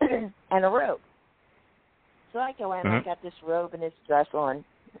 and a robe. So I go in, I got this robe and this dress on.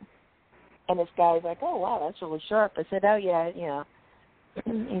 And this guy's like, oh, wow, that's really sharp. I said, oh, yeah, you know.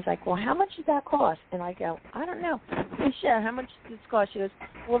 He's like, well, how much does that cost? And I go, I don't know. He said, sure, how much does this cost? She goes,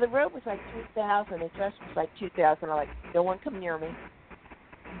 well, the robe was like $3,000. The dress was like $2,000. I'm like, no one come near me.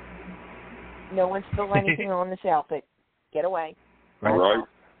 No one spill anything on this outfit. Get away. Right.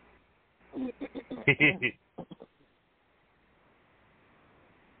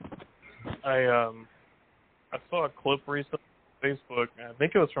 I saw a clip recently on Facebook. I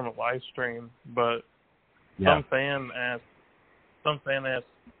think it was from a live stream, but some fan asked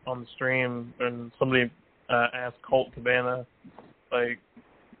on the stream, and somebody asked Colt Cabana, like,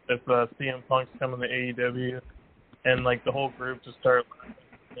 if CM Punk's coming to AEW, and like the whole group just started laughing,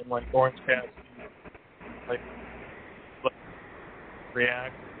 and like Orange Cassidy, like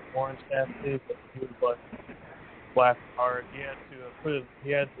react. Orange Cassidy, but he was like laughing hard. He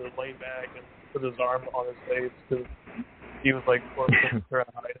had to lay back and put his arm on his face because he was like trying to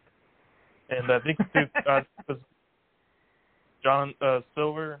hide it. And I think was John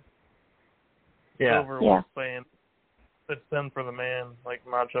Silver. Yeah. Silver was saying, "It's them for the man," like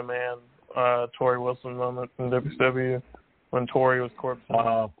Macho Man, Torrie Wilson moment from WCW when Torrie was corpse.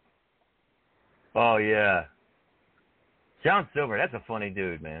 Oh yeah. John Silver, that's a funny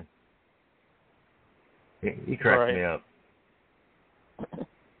dude, man. He cracks me up.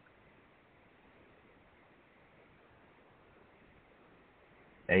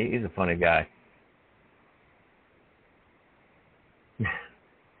 Yeah, he's a funny guy.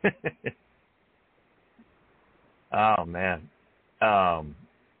 Oh man.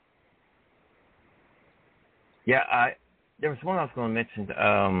 Yeah, there was one I was going to mention.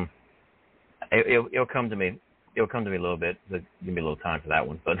 It'll come to me. It'll come to me a little bit. So give me a little time for that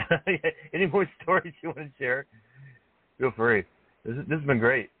one. But any more stories you want to share? Feel free. This has been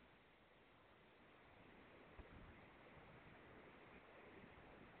great.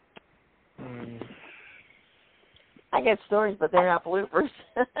 I get stories, but they're not bloopers.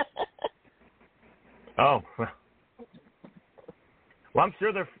 Oh. Well, I'm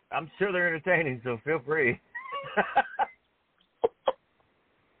sure they're entertaining. So feel free.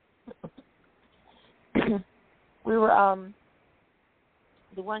 We were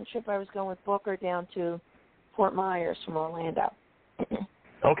the one trip I was going with Booker down to Fort Myers from Orlando.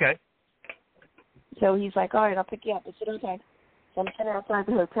 Okay. So he's like, all right, I'll pick you up. I said, okay. So I'm sitting outside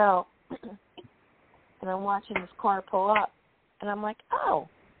the hotel, and I'm watching this car pull up, and I'm like, oh,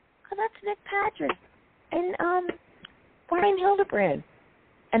 that's Nick Patrick and Brian Hildebrand.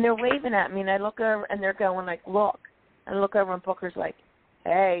 And they're waving at me, and I look over, and they're going like, look. And I look over, and Booker's like,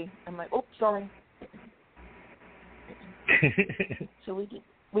 hey. I'm like, oops, sorry. So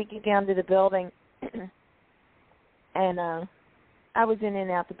we get down to the building, And I was in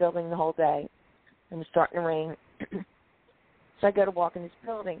and out the building the whole day. It was starting to rain. So I go to walk in this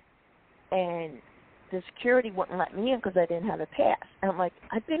building, and the security wouldn't let me in because I didn't have a pass. And I'm like,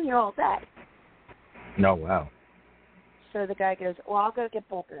 I've been here all day. No, wow. So the guy goes, well, I'll go get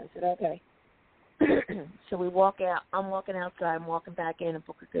Booker. I said, okay. So we walk out. I'm walking outside. I'm walking back in, and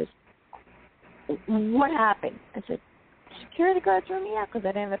Booker goes, what happened? I said, security guard threw me out because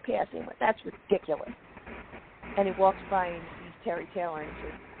I didn't have a pass. He went, that's ridiculous. And he walks by and sees Terry Taylor, and he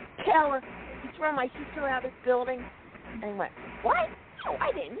says, Taylor, you threw my sister out of this building? And he went, what? No,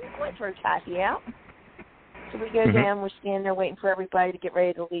 I didn't. I went throw Kathy out. So we go down. We're standing there waiting for everybody to get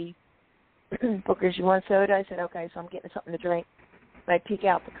ready to leave. Booker's, you want soda? I said, okay, so I'm getting something to drink. And I peek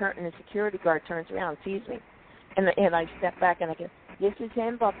out the curtain, and the security guard turns around and sees me. And I step back, and I go, this is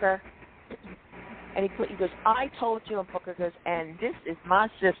him, Booker. And he goes, I told you. And Booker goes, and this is my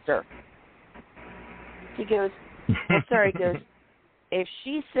sister. He goes, well, sir, he goes, if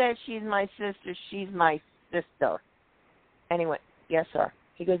she says she's my sister, she's my sister. And he went, yes, sir.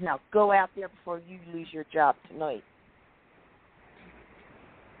 He goes, now go out there before you lose your job tonight.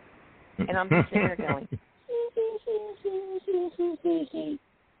 And I'm just sitting there going,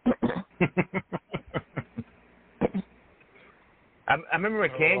 I remember when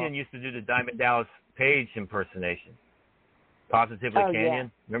Canyon used to do the Diamond Dallas Page impersonation. Positively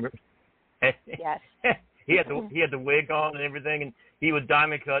Canyon. Yeah. Remember? Yes. he had the wig on and everything, and he would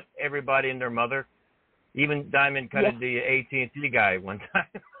diamond cut everybody and their mother. Even diamond cutted the AT&T guy one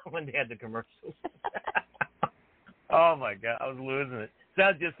time when they had the commercials. Oh my God, I was losing it.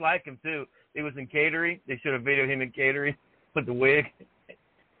 Sounds just like him too. It was in catering. They should have videoed him in catering with the wig.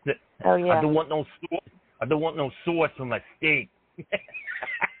 Oh yeah. I don't want no sauce. I don't want no sauce on my steak.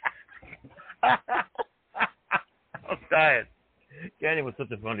 I was tired. Canyon was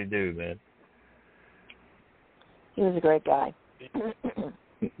such a funny dude, man. He was a great guy.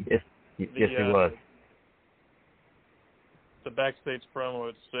 Yes, he was. The backstage promo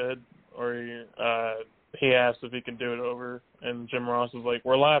it said, or he asked if he could do it over, and Jim Ross was like,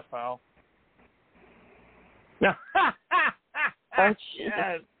 "We're live, pal." No. Oh,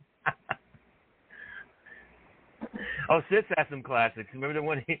 yes. Oh, Sid has some classics. Remember the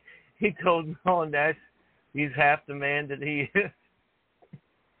one he told Nolan Nash he's half the man that he is?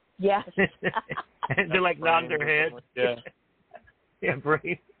 Yes. And they're like nodding their head. Yeah. Yeah,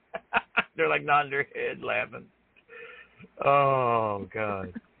 brain. They're like nodding their head, laughing. Oh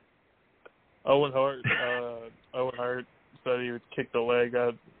God. Owen Hart said he would kick the leg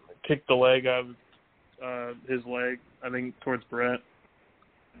out of his leg, I think, towards Brett.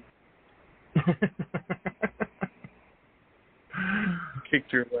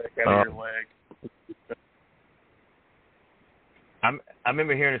 Kicked your leg out of your leg. I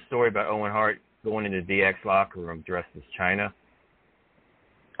remember hearing a story about Owen Hart going into DX locker room dressed as China.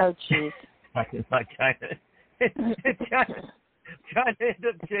 Oh, jeez. like China. China ended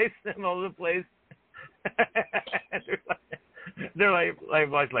up chasing him all over the place. they're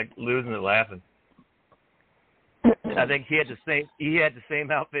like losing it laughing. I think he had the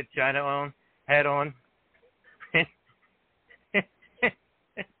same outfit China had on.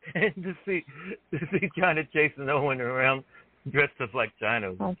 And to see China chasing Owen around dressed up like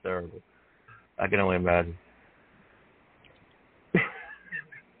China was terrible. I can only imagine.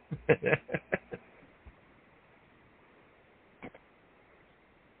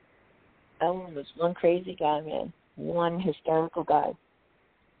 Owen was one crazy guy, man. One hysterical guy.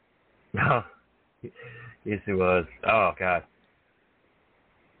 No. Yes, he was. Oh God.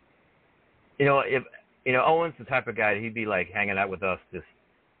 If Owen's the type of guy that he'd be like hanging out with us, just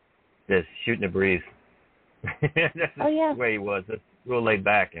shooting the breeze. That's the way he was. Just real laid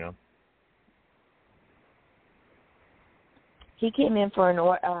back, He came in for an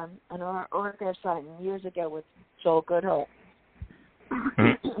autograph signing years ago with Joel Goodhart.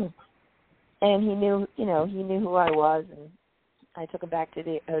 And he knew who I was, and I took him back to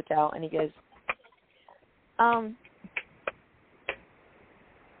the hotel, and he goes, can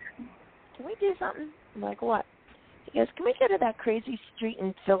we do something? I'm like, what? He goes, can we go to that crazy street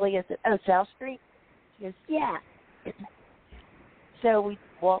in Philly? I said, South Street? He goes, yeah. So we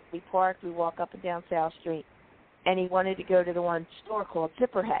parked, we walk up and down South Street, and he wanted to go to the one store called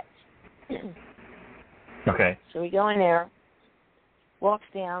Zipperheads. Okay. So we go in there, walks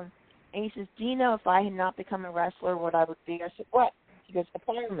down, and he says, do you know if I had not become a wrestler, what I would be? I said, what? He goes, a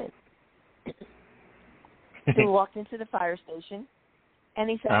fireman. So we walked into the fire station, and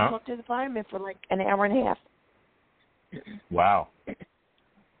he said, I talked to the fireman for like an hour and a half. Wow.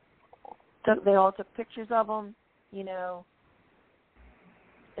 So they all took pictures of him,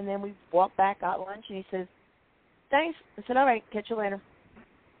 and then we walked back, got lunch, and he says, "Thanks." I said, "All right, catch you later."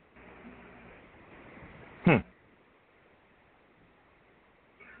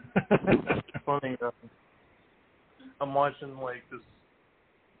 It's funny. I'm watching like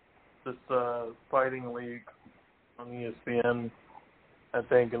this fighting league on ESPN, I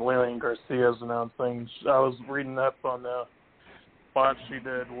think, and Lillian Garcia's announced things. I was reading up on the spot she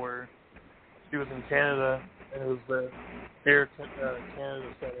did where she was in Canada, and it was the Air Canada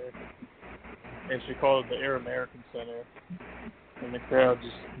Center, and she called it the Air American Center, and the crowd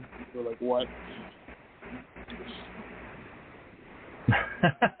just were like, "What?"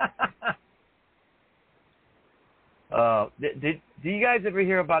 Do you guys ever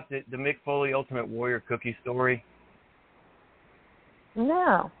hear about the Mick Foley Ultimate Warrior cookie story?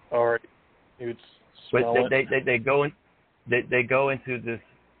 No. All right. They go into this.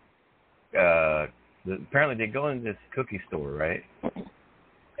 Apparently, they go into this cookie store, right?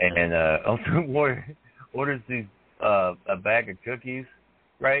 And Ultimate Warrior orders these a bag of cookies,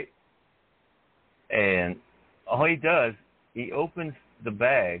 right? And all he does, he opens the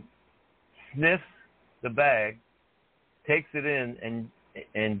bag, sniffs the bag, takes it in,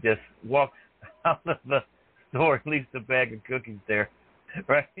 and just walks out of the store and leaves the bag of cookies there,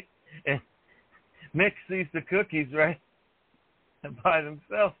 right? And Mick sees the cookies, right, by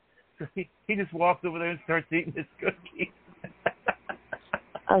themselves. So he just walks over there and starts eating his cookies.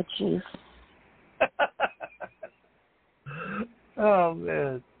 Oh, jeez. Oh,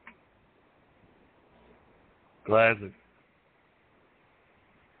 man. Classic.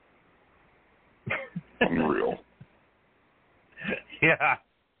 Unreal. Yeah.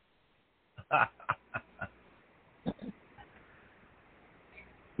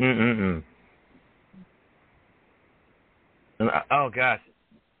 And, oh gosh,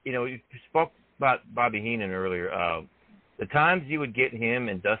 you spoke about Bobby Heenan earlier. The times you would get him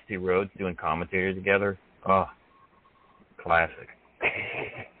and Dusty Rhodes doing commentary together. Oh, classic.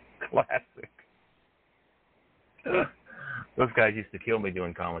 Classic. Those guys used to kill me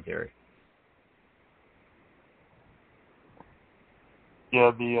doing commentary.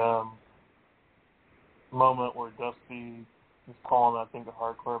 Yeah, the moment where Dusty is calling, I think, a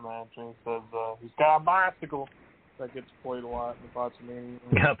hardcore match, and he says he's got a bicycle. That gets played a lot in the Botchamania.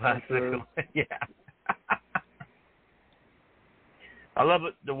 Yeah, bicycle. Yeah. I love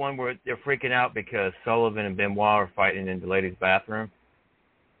it, the one where they're freaking out because Sullivan and Benoit are fighting in the ladies' bathroom.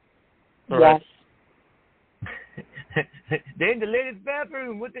 Yes. They're in the ladies'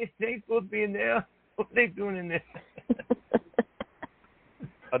 bathroom. What they ain't supposed to be in there? What are they doing in there?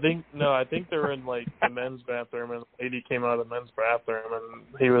 I think they're in like the men's bathroom, and the lady came out of the men's bathroom, and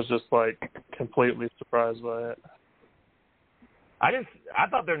he was just like completely surprised by it. I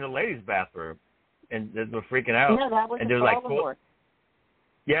thought they're in the ladies' bathroom, and they were freaking out. No, that was and in like, Baltimore.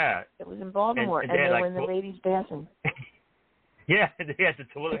 Yeah. It was in Baltimore, and they were in the ladies' bathroom. Yeah, they had the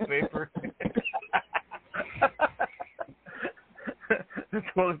toilet paper. The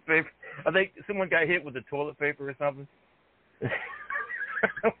toilet paper. I think someone got hit with the toilet paper or something.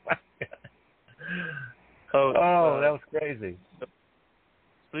 Oh my God. That was crazy.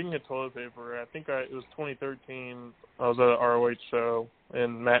 Speaking of toilet paper, I think it was 2013. I was at an ROH show,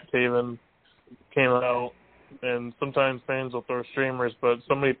 and Matt Taven came out, and sometimes fans will throw streamers, but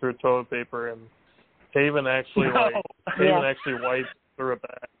somebody threw toilet paper, and Taven actually actually wiped through it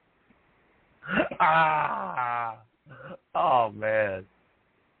back. Oh man.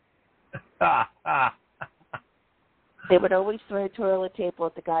 They would always throw toilet paper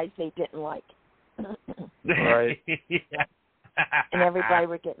at the guys they didn't like. Right. Yeah. And everybody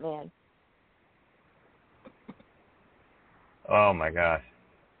would get mad. Oh my gosh.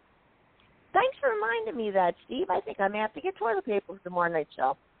 Thanks for reminding me of that, Steve. I think I may have to get toilet paper for the tomorrow night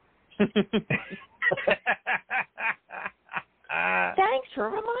show. Thanks for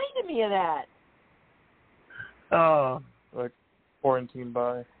reminding me of that. Oh, like quarantine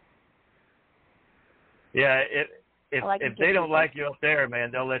by. Yeah, if they don't like you up there,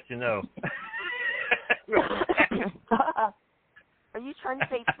 man, they'll let you know. Are you trying to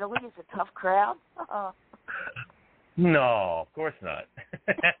say Philly is a tough crowd? No, of course not.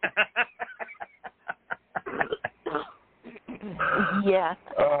 Yeah.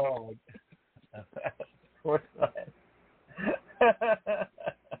 Oh, of course not.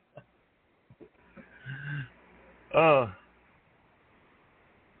 Oh.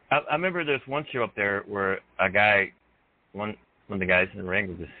 I remember there's one show up there where a guy, one of the guys in the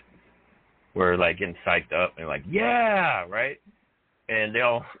ring were like getting psyched up and like, yeah, right? And they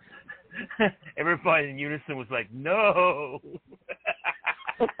all, everybody in unison was like, no.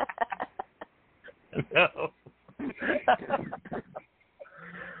 No.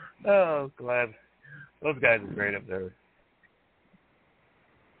 Oh, glad. Those guys are great up there.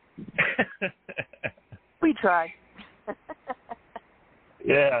 We tried.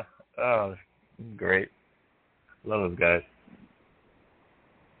 Yeah. Oh, great. Love those guys.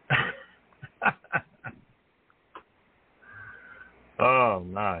 Oh,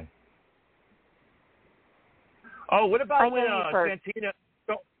 my. Oh, what about when Santino...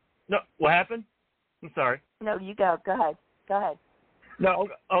 No, what happened? I'm sorry. No, you go. Go ahead. No,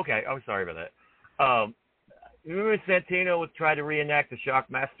 okay. I'm sorry about that. Remember Santino would try to reenact the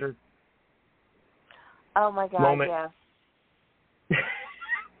Shockmaster? Oh, my God, moment?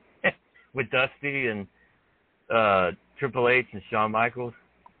 Yeah. With Dusty and Triple H and Shawn Michaels?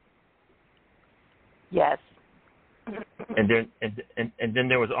 Yes. And then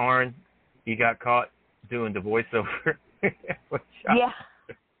there was Arn. He got caught doing the voiceover. Yeah.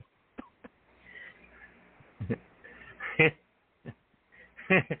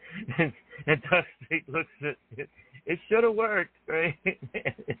 and Dusty looks at it. It should have worked, right?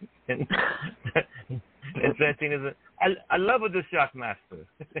 and Santino says, I love it, the Shockmaster.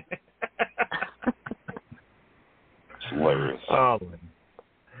 Hilarious.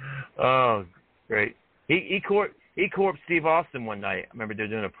 Oh, great. He corpsed Steve Austin one night. I remember they were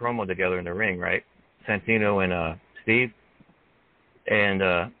doing a promo together in the ring, right? Santino and Steve.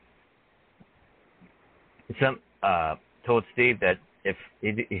 And told Steve that if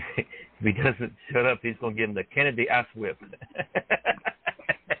he doesn't shut up, he's going to give him the Kennedy ass whip.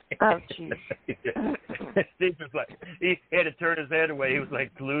 Oh, jeez. Steve was like, he had to turn his head away. He was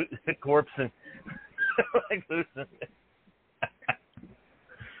like corpsing, like losing.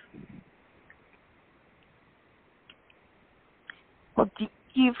 Well,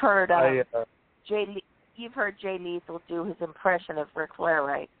 you've heard you've heard Jay Lethal do his impression of Ric Flair,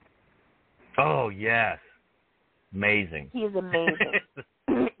 right? Oh yes, amazing. He is amazing.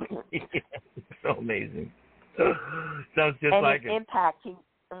 So amazing. Sounds just and like his Impact.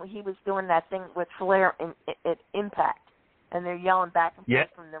 He was doing that thing with Flair at Impact, and they're yelling back and forth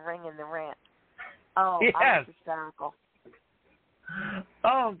from the ring and the ramp. Oh, yes. I was hysterical.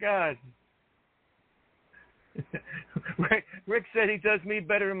 Oh God. Rick said he does me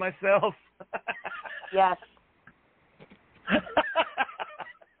better than myself. Yes.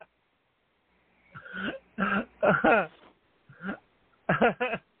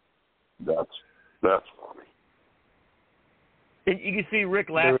 That's funny. And you can see Rick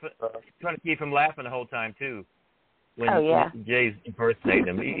laughing, trying to keep him laughing the whole time too. When Jay's impersonating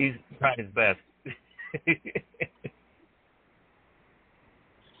him, he's trying his best.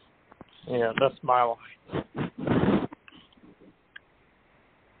 Yeah, that's my line.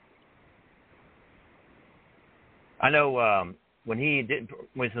 I know when he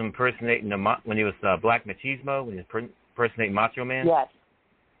was impersonating when he was Black Machismo, when he was impersonating Macho Man. Yes.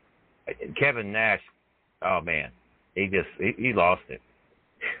 Kevin Nash, oh man, he lost it.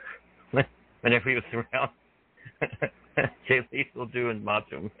 Whenever he was around Jay Lethal doing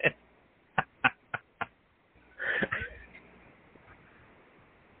Macho Man.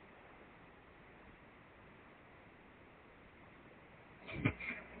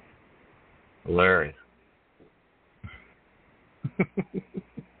 Hilarious.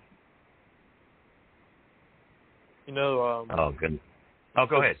 You know, oh, goodness. Oh,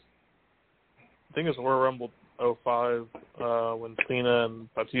 go ahead. I think it was Royal Rumble 05 when Cena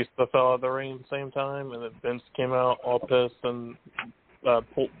and Batista fell out of the ring at the same time, and then Vince came out all pissed and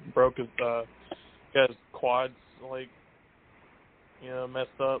broke his quads, like,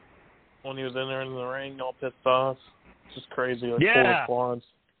 messed up when he was in there in the ring, all pissed off. It's just crazy. Like, pulled his quads.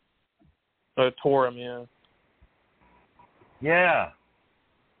 Tore him, yeah. Yeah.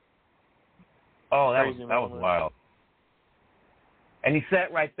 Oh, that Crazy was wild. And he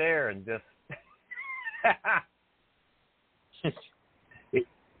sat right there and just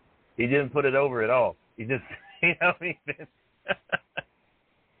he didn't put it over at all. He just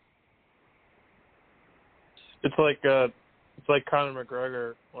it's like Conor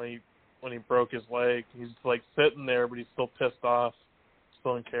McGregor when he broke his leg. He's like sitting there, but he's still pissed off,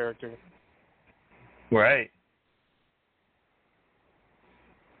 still in character. Right.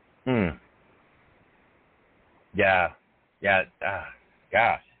 Yeah.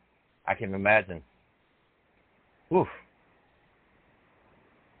 Gosh, I can imagine. Oof.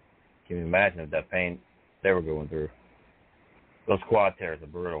 Can you imagine that pain they were going through? Those quad tears are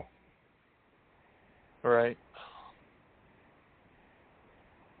brutal. Right.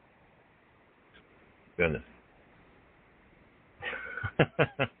 Goodness.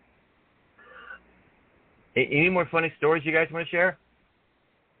 Any more funny stories you guys want to share?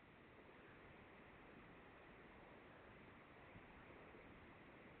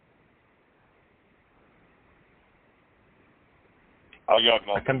 got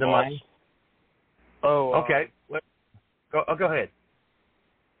nothing. Come to mind. Oh, okay. Go ahead.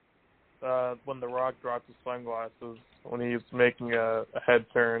 When The Rock dropped his sunglasses when he was making a head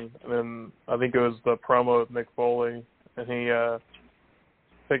turn, and then I think it was the promo with Mick Foley, and he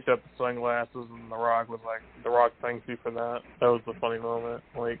picked up the sunglasses, and The Rock was like, "The Rock thanks you for that." That was a funny moment,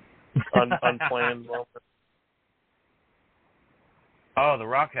 like unplanned moment. Oh, The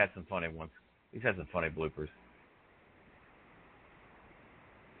Rock had some funny ones. He's had some funny bloopers.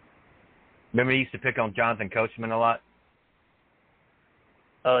 Remember he used to pick on Jonathan Coachman a lot?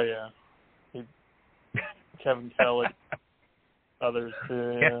 Oh, yeah. Kevin Kelly. Others,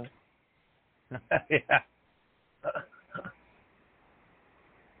 too, yeah. Yeah.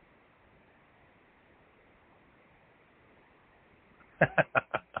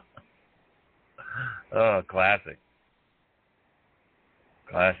 Oh, classic.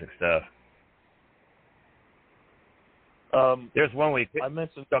 Classic stuff. There's one week. I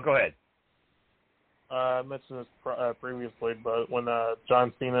mentioned. Oh, go ahead. I mentioned this previously, but when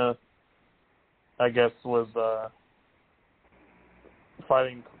John Cena, I guess, was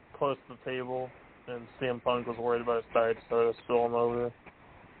fighting close to the table, and CM Punk was worried about his diet soda spilling over,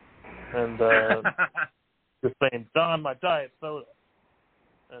 and just saying, "John, my diet soda,"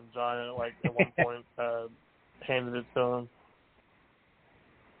 and John, like, at one point, handed it to him.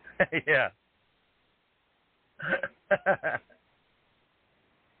 Yeah.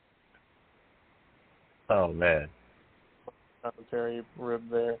 Oh, man. Commentary rib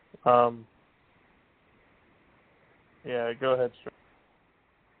there. Yeah, go ahead, sure.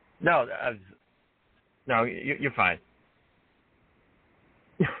 No, you're fine.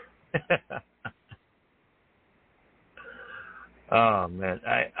 Oh, man.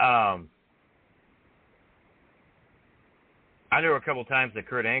 I know a couple times that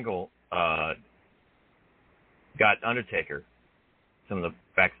Kurt Angle got Undertaker, some of the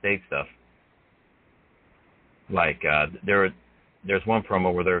backstage stuff. Like, there's one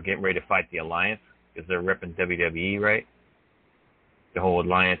promo where they're getting ready to fight the Alliance because they're repping WWE, right? The whole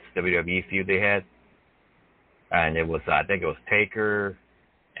Alliance WWE feud they had. And it was, I think it was Taker,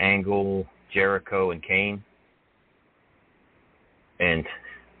 Angle, Jericho, and Kane. And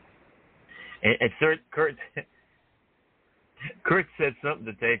Kurt said something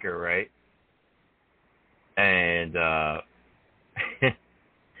to Taker, right? And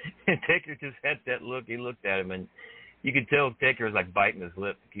Taker just had that look. He looked at him, and you could tell Taker was like biting his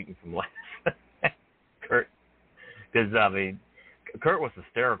lip to keep him from laughing. Kurt, because I mean, Kurt was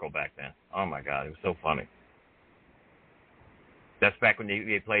hysterical back then. Oh my God, it was so funny. That's back when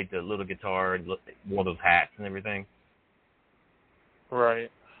he played the little guitar and wore those hats and everything.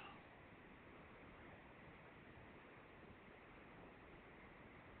 Right.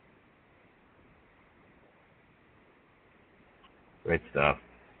 Great stuff.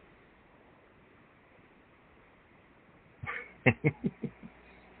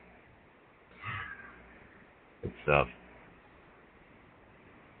 Good stuff.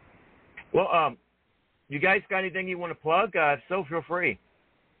 Well, you guys got anything you want to plug? So feel free.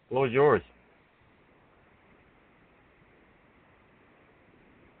 The floor is yours.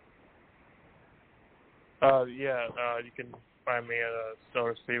 You can find me at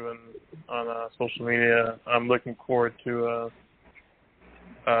Stoner Steven on social media. I'm looking forward to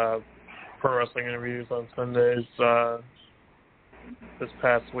pro wrestling interviews on Sundays. This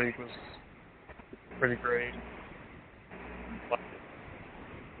past week was pretty great.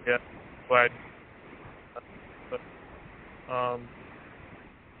 Yeah, glad.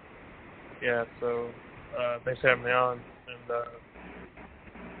 So thanks for having me on and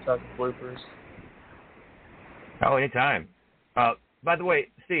talking bloopers. Oh, anytime. By the way,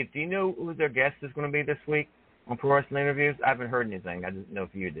 Steve, do you know who their guest is going to be this week on Pro Wrestling Interviews? I haven't heard anything. I didn't know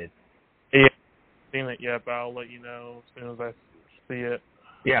if you did. Yeah, I haven't seen it yet, but I'll let you know as soon as I see it.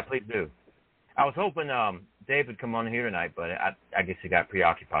 Yeah, please do. I was hoping Dave would come on here tonight, but I guess he got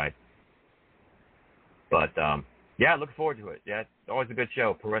preoccupied. But, yeah, looking forward to it. Yeah, it's always a good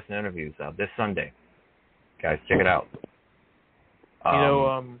show, Pro Wrestling Interviews, this Sunday. Guys, check it out.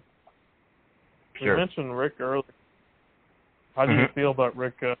 You mentioned Rick earlier. How do you feel about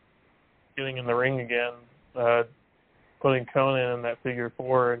Rick getting in the ring again, putting Conan in that figure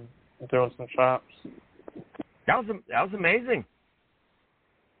 4 and doing some chops? That was amazing.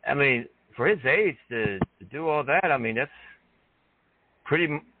 I mean, for his age to do all that, I mean, that's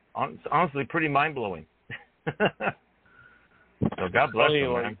honestly pretty mind-blowing. So God bless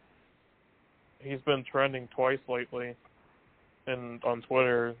him, man. He's been trending twice lately on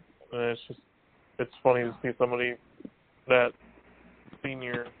Twitter, and it's funny to see somebody that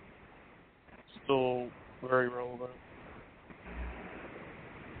senior still very relevant.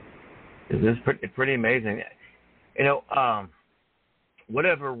 It's pretty amazing. You know,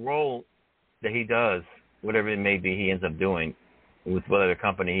 whatever role that he does, whatever it may be he ends up doing with whatever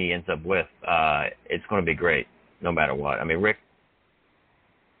company he ends up with, it's going to be great no matter what. I mean, Rick's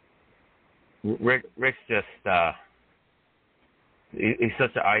just he's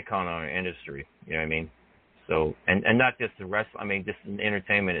such an icon on our industry, you know what I mean? So, and not just the wrestling, I mean, just in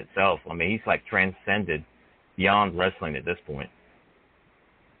entertainment itself. I mean, he's like transcended beyond wrestling at this point.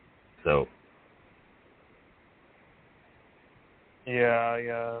 So. Yeah,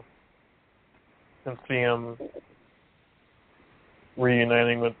 I can see him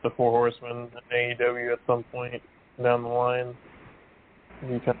reuniting with the Four Horsemen in AEW at some point down the line.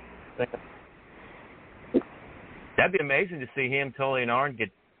 You can think that'd be amazing to see him, Tully, and Arn get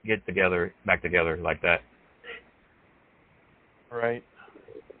together, back together like that. Right.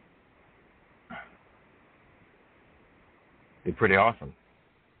 Be pretty awesome.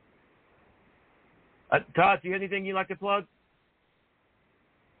 Todd, do you have anything you'd like to plug,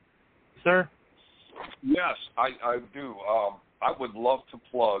 sir? Yes, I do. I would love to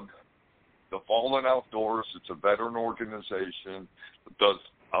plug the Fallen Outdoors. It's a veteran organization that does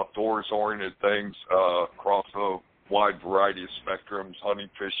outdoors-oriented things across a wide variety of spectrums, hunting,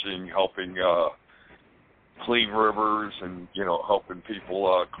 fishing, helping clean rivers, and, you know, helping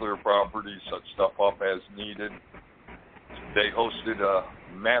people clear properties, set stuff up as needed. They hosted a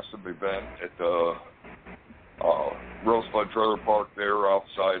massive event at the Rosebud Trailer Park there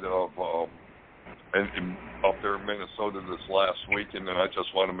outside of and up there in Minnesota this last weekend, and I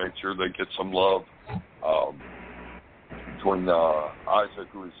just want to make sure they get some love. Between Isaac,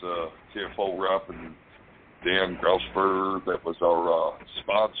 who's a TFO rep, and Dan Grousberger, that was our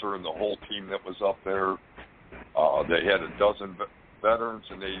sponsor, and the whole team that was up there. They had a dozen veterans,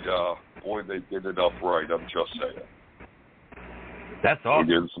 and they did it up right, I'm just saying. That's awesome.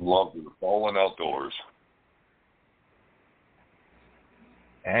 They gave some love to the Fallen Outdoors.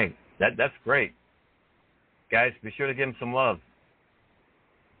 Hey, that's great. Guys, be sure to give him some love.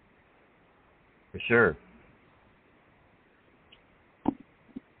 For sure.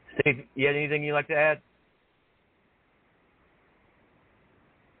 Steve, you had anything you'd like to add?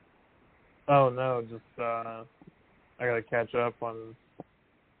 Oh, no, just I got to catch up on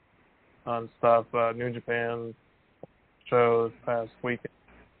stuff. New Japan show this past weekend.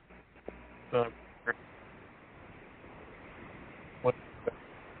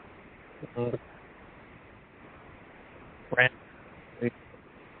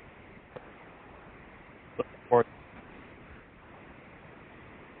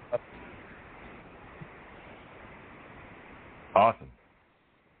 Awesome.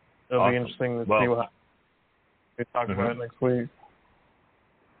 It'll be interesting to see what we talk about next week.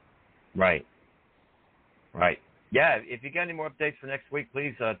 Right. Yeah, if you got any more updates for next week,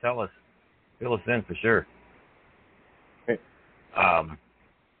 please tell us. Fill us in for sure. Okay.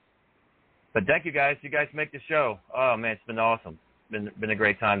 But thank you guys. You guys make the show. Oh man, it's been awesome. Been a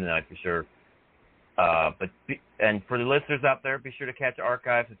great time tonight for sure. And for the listeners out there, be sure to catch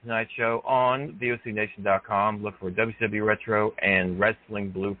archives of tonight's show on VOCNation.com. Look for WCW Retro and Wrestling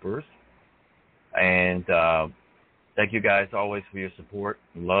Bloopers. And thank you guys always for your support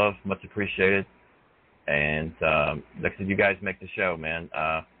and love. Much appreciated. And like I said, you guys make the show, man.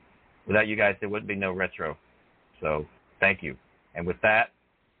 Without you guys, there wouldn't be no Retro. So thank you. And with that,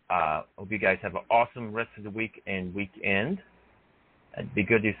 hope you guys have an awesome rest of the week and weekend. And be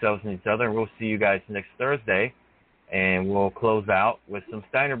good to yourselves and each other. And we'll see you guys next Thursday. And we'll close out with some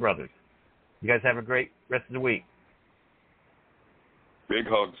Steiner Brothers. You guys have a great rest of the week. Big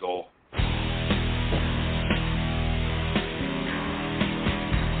hugs, all.